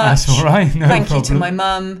so much. That's all right. No Thank problem. you to my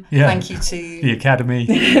mum. Yeah. Thank you to the Academy.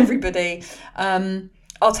 Everybody.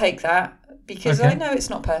 I'll take that. because Okay. I know it's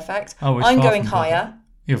not perfect. Oh, it's I'm far going from perfect. higher.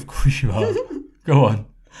 Yeah, of course you are. Go on.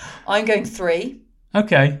 I'm going 3.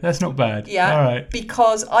 Okay, that's not bad. Yeah. All right.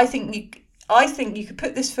 Because I think you could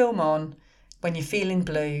put this film on when you're feeling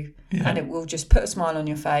blue, and it will just put a smile on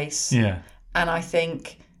your face. Yeah. And I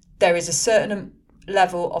think there is a certain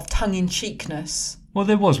level of tongue-in-cheekness. Well,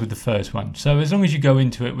 there was with the first one. So as long as you go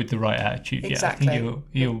into it with the right attitude, Exactly. I think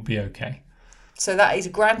you'll be okay. So that is a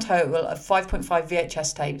grand total of 5.5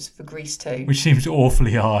 VHS tapes for Grease 2. Which seems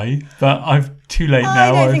awfully high, but I've too late now. I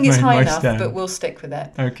don't I've think it's made high my enough, stand. but we'll stick with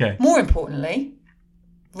it. Okay. More importantly,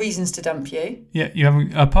 reasons to dump you. Yeah, you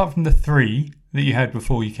haven't. Apart from the 3 that you had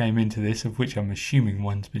before you came into this, of which I'm assuming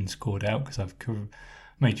one's been scored out because I've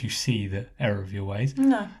made you see the error of your ways.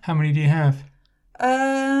 No. How many do you have?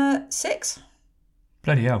 6.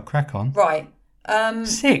 Bloody hell, crack on. Right.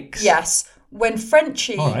 6? Yes. When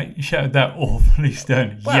Frenchy... All right, you shouted that awfully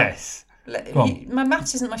stern. Well, yes. My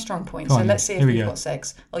maths isn't my strong point, Go so on, let's see if here we we've go. got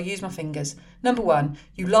 6. I'll use my fingers. Number 1,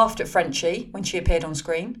 you laughed at Frenchy when she appeared on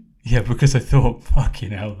screen. Yeah, because I thought,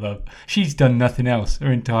 fucking hell, love. She's done nothing else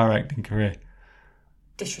her entire acting career.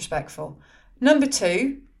 Disrespectful. Number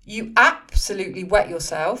 2, you absolutely wet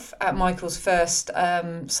yourself at Michael's first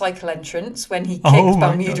cycle entrance when he kicked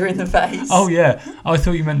Bermuda in the face. Oh, yeah. I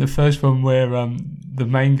thought you meant the first one where the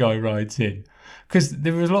main guy rides in. Because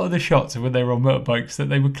there was a lot of the shots of when they were on motorbikes that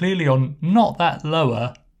they were clearly on not that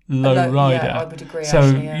low rider. Yeah, I would agree, so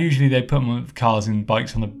actually, yeah. usually they put them on cars and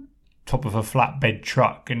bikes on the top of a flatbed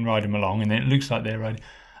truck and ride them along, and then it looks like they're riding.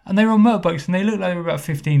 And they were on motorbikes and they looked like they were about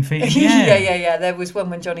 15 feet in the air. Yeah. There was one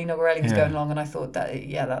when Johnny Nogarelli was going along, and I thought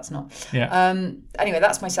that's not. Yeah. Anyway,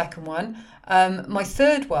 that's my second one. My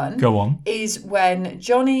third one Go on. is when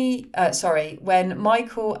when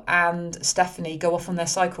Michael and Stephanie go off on their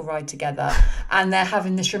cycle ride together and they're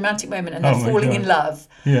having this romantic moment and they're falling in love.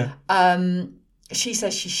 Yeah. She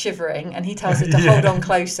says she's shivering and he tells her to hold on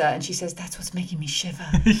closer, and she says, "That's what's making me shiver."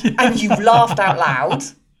 And you laughed out loud.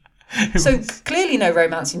 So clearly no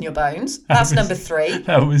romance in your bones. That's number 3.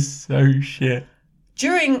 That was so shit.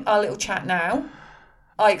 During our little chat now,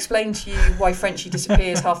 I explained to you why Frenchy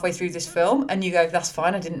disappears halfway through this film, and you go, "That's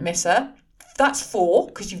fine, I didn't miss her." That's 4,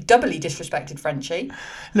 because you've doubly disrespected Frenchy.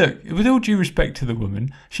 Look, with all due respect to the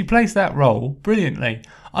woman, she plays that role brilliantly.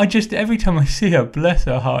 Every time I see her, bless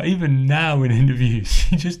her heart, even now in interviews,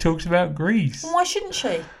 she just talks about Grease. Why shouldn't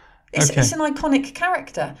she? It's an iconic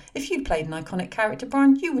character. If you played an iconic character,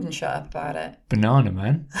 Brian, you wouldn't shut up about it. Banana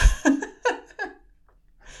Man.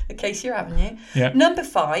 A case you're having, you. Yeah. Number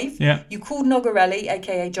 5, you called Nogarelli,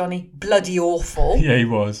 a.k.a. Johnny, bloody awful. Yeah, he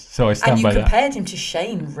was. So I stand by that. And you compared him to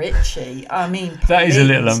Shane Ritchie. I mean, that is a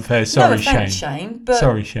little unfair. Sorry, no offence, Shane. But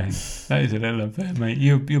sorry, Shane. That is a little unfair, mate.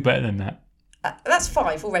 You're better than that. That's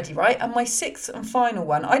 5 already, right? And my 6th and final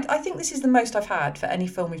one, I think this is the most I've had for any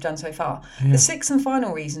film we've done so far. Yeah. The 6th and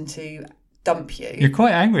final reason to dump you. You're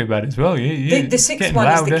quite angry about it as well. The 6th one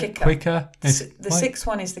louder, is the kicker. Quicker. The 6th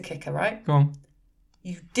one is the kicker, right? Go on.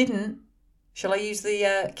 You didn't, shall I use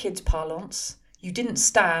the kids' parlance? You didn't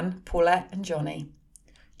stan Paulette and Johnny.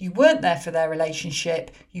 You weren't there for their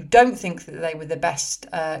relationship. You don't think that they were the best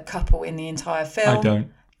couple in the entire film. I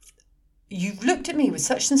don't. You looked at me with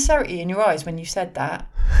such sincerity in your eyes when you said that.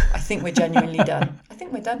 I think we're genuinely done. I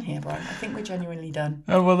think we're done here, Brian. I think we're genuinely done.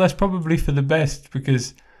 Oh, well, that's probably for the best,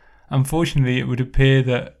 because unfortunately it would appear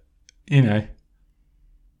that,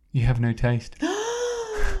 you have no taste.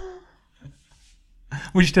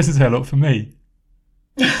 Which doesn't say a lot for me.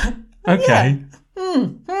 Okay.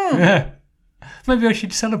 Yeah. Maybe I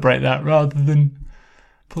should celebrate that rather than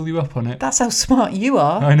pull you up on it. That's how smart you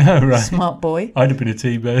are. I know, right? Smart boy. I'd have been a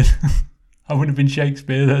T-bird. I wouldn't have been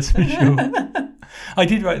Shakespeare, that's for sure. I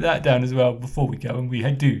did write that down as well before we go, and we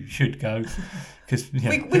should go. Because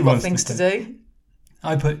we've got things to do.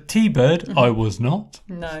 I put T-bird, I was not.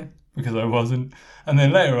 No. Because I wasn't. And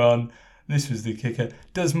then later on, this was the kicker.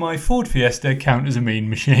 Does my Ford Fiesta count as a mean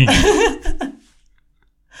machine?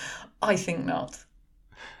 I think not.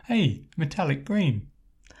 Hey, metallic green.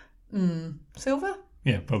 Silver?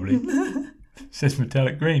 Yeah, probably. Says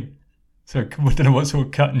metallic green. So I don't know what sort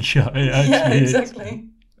of cut and shut it actually is. Exactly.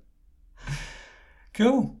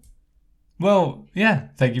 Cool. Well, yeah,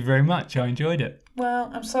 thank you very much. I enjoyed it. Well,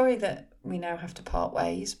 I'm sorry that we now have to part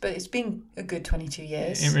ways, but it's been a good 22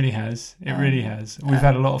 years. It really has. It really has. We've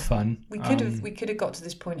had a lot of fun. We could have got to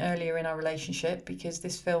this point earlier in our relationship, because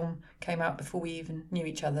this film came out before we even knew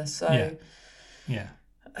each other. So yeah.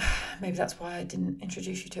 Maybe that's why I didn't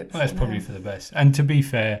introduce you to it before. Well, that's probably for the best. And to be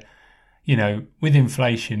fair, with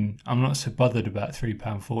inflation, I'm not so bothered about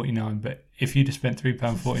 £3.49, but if you'd have spent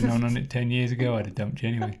 £3.49 on it 10 years ago, I'd have dumped you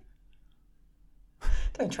anyway.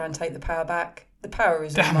 Don't try and take the power back. The power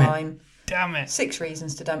is mine. Damn it. 6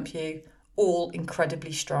 reasons to dump you, all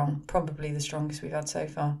incredibly strong. Probably the strongest we've had so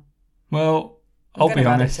far. Well, I'll be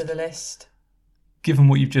honest. Add it to the list. Given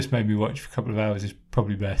what you've just made me watch for a couple of hours, it's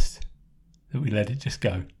probably best that we let it just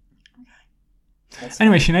go.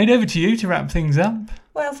 Anyway, Sinead, over to you to wrap things up.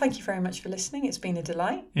 Well, thank you very much for listening. It's been a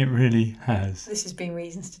delight. It really has. This has been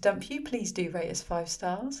Reasons to Dump You. Please do rate us 5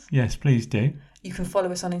 stars. Yes, please do. You can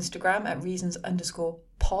follow us on Instagram at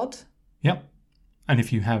reasons_pod. Yep. And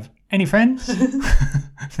if you have any friends,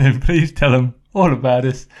 then please tell them all about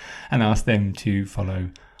us and ask them to follow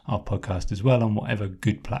our podcast as well on whatever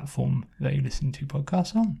good platform that you listen to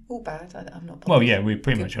podcasts on. All bad. I'm not. Well, yeah, we're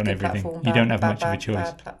pretty much on everything. Platform, you don't have much of a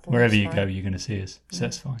choice. Wherever you go, you're going to see us. So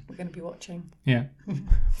that's fine. We're going to be watching. Yeah,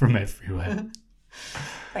 from everywhere.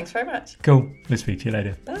 Thanks very much. Cool. We'll speak to you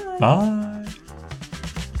later. Bye. Bye.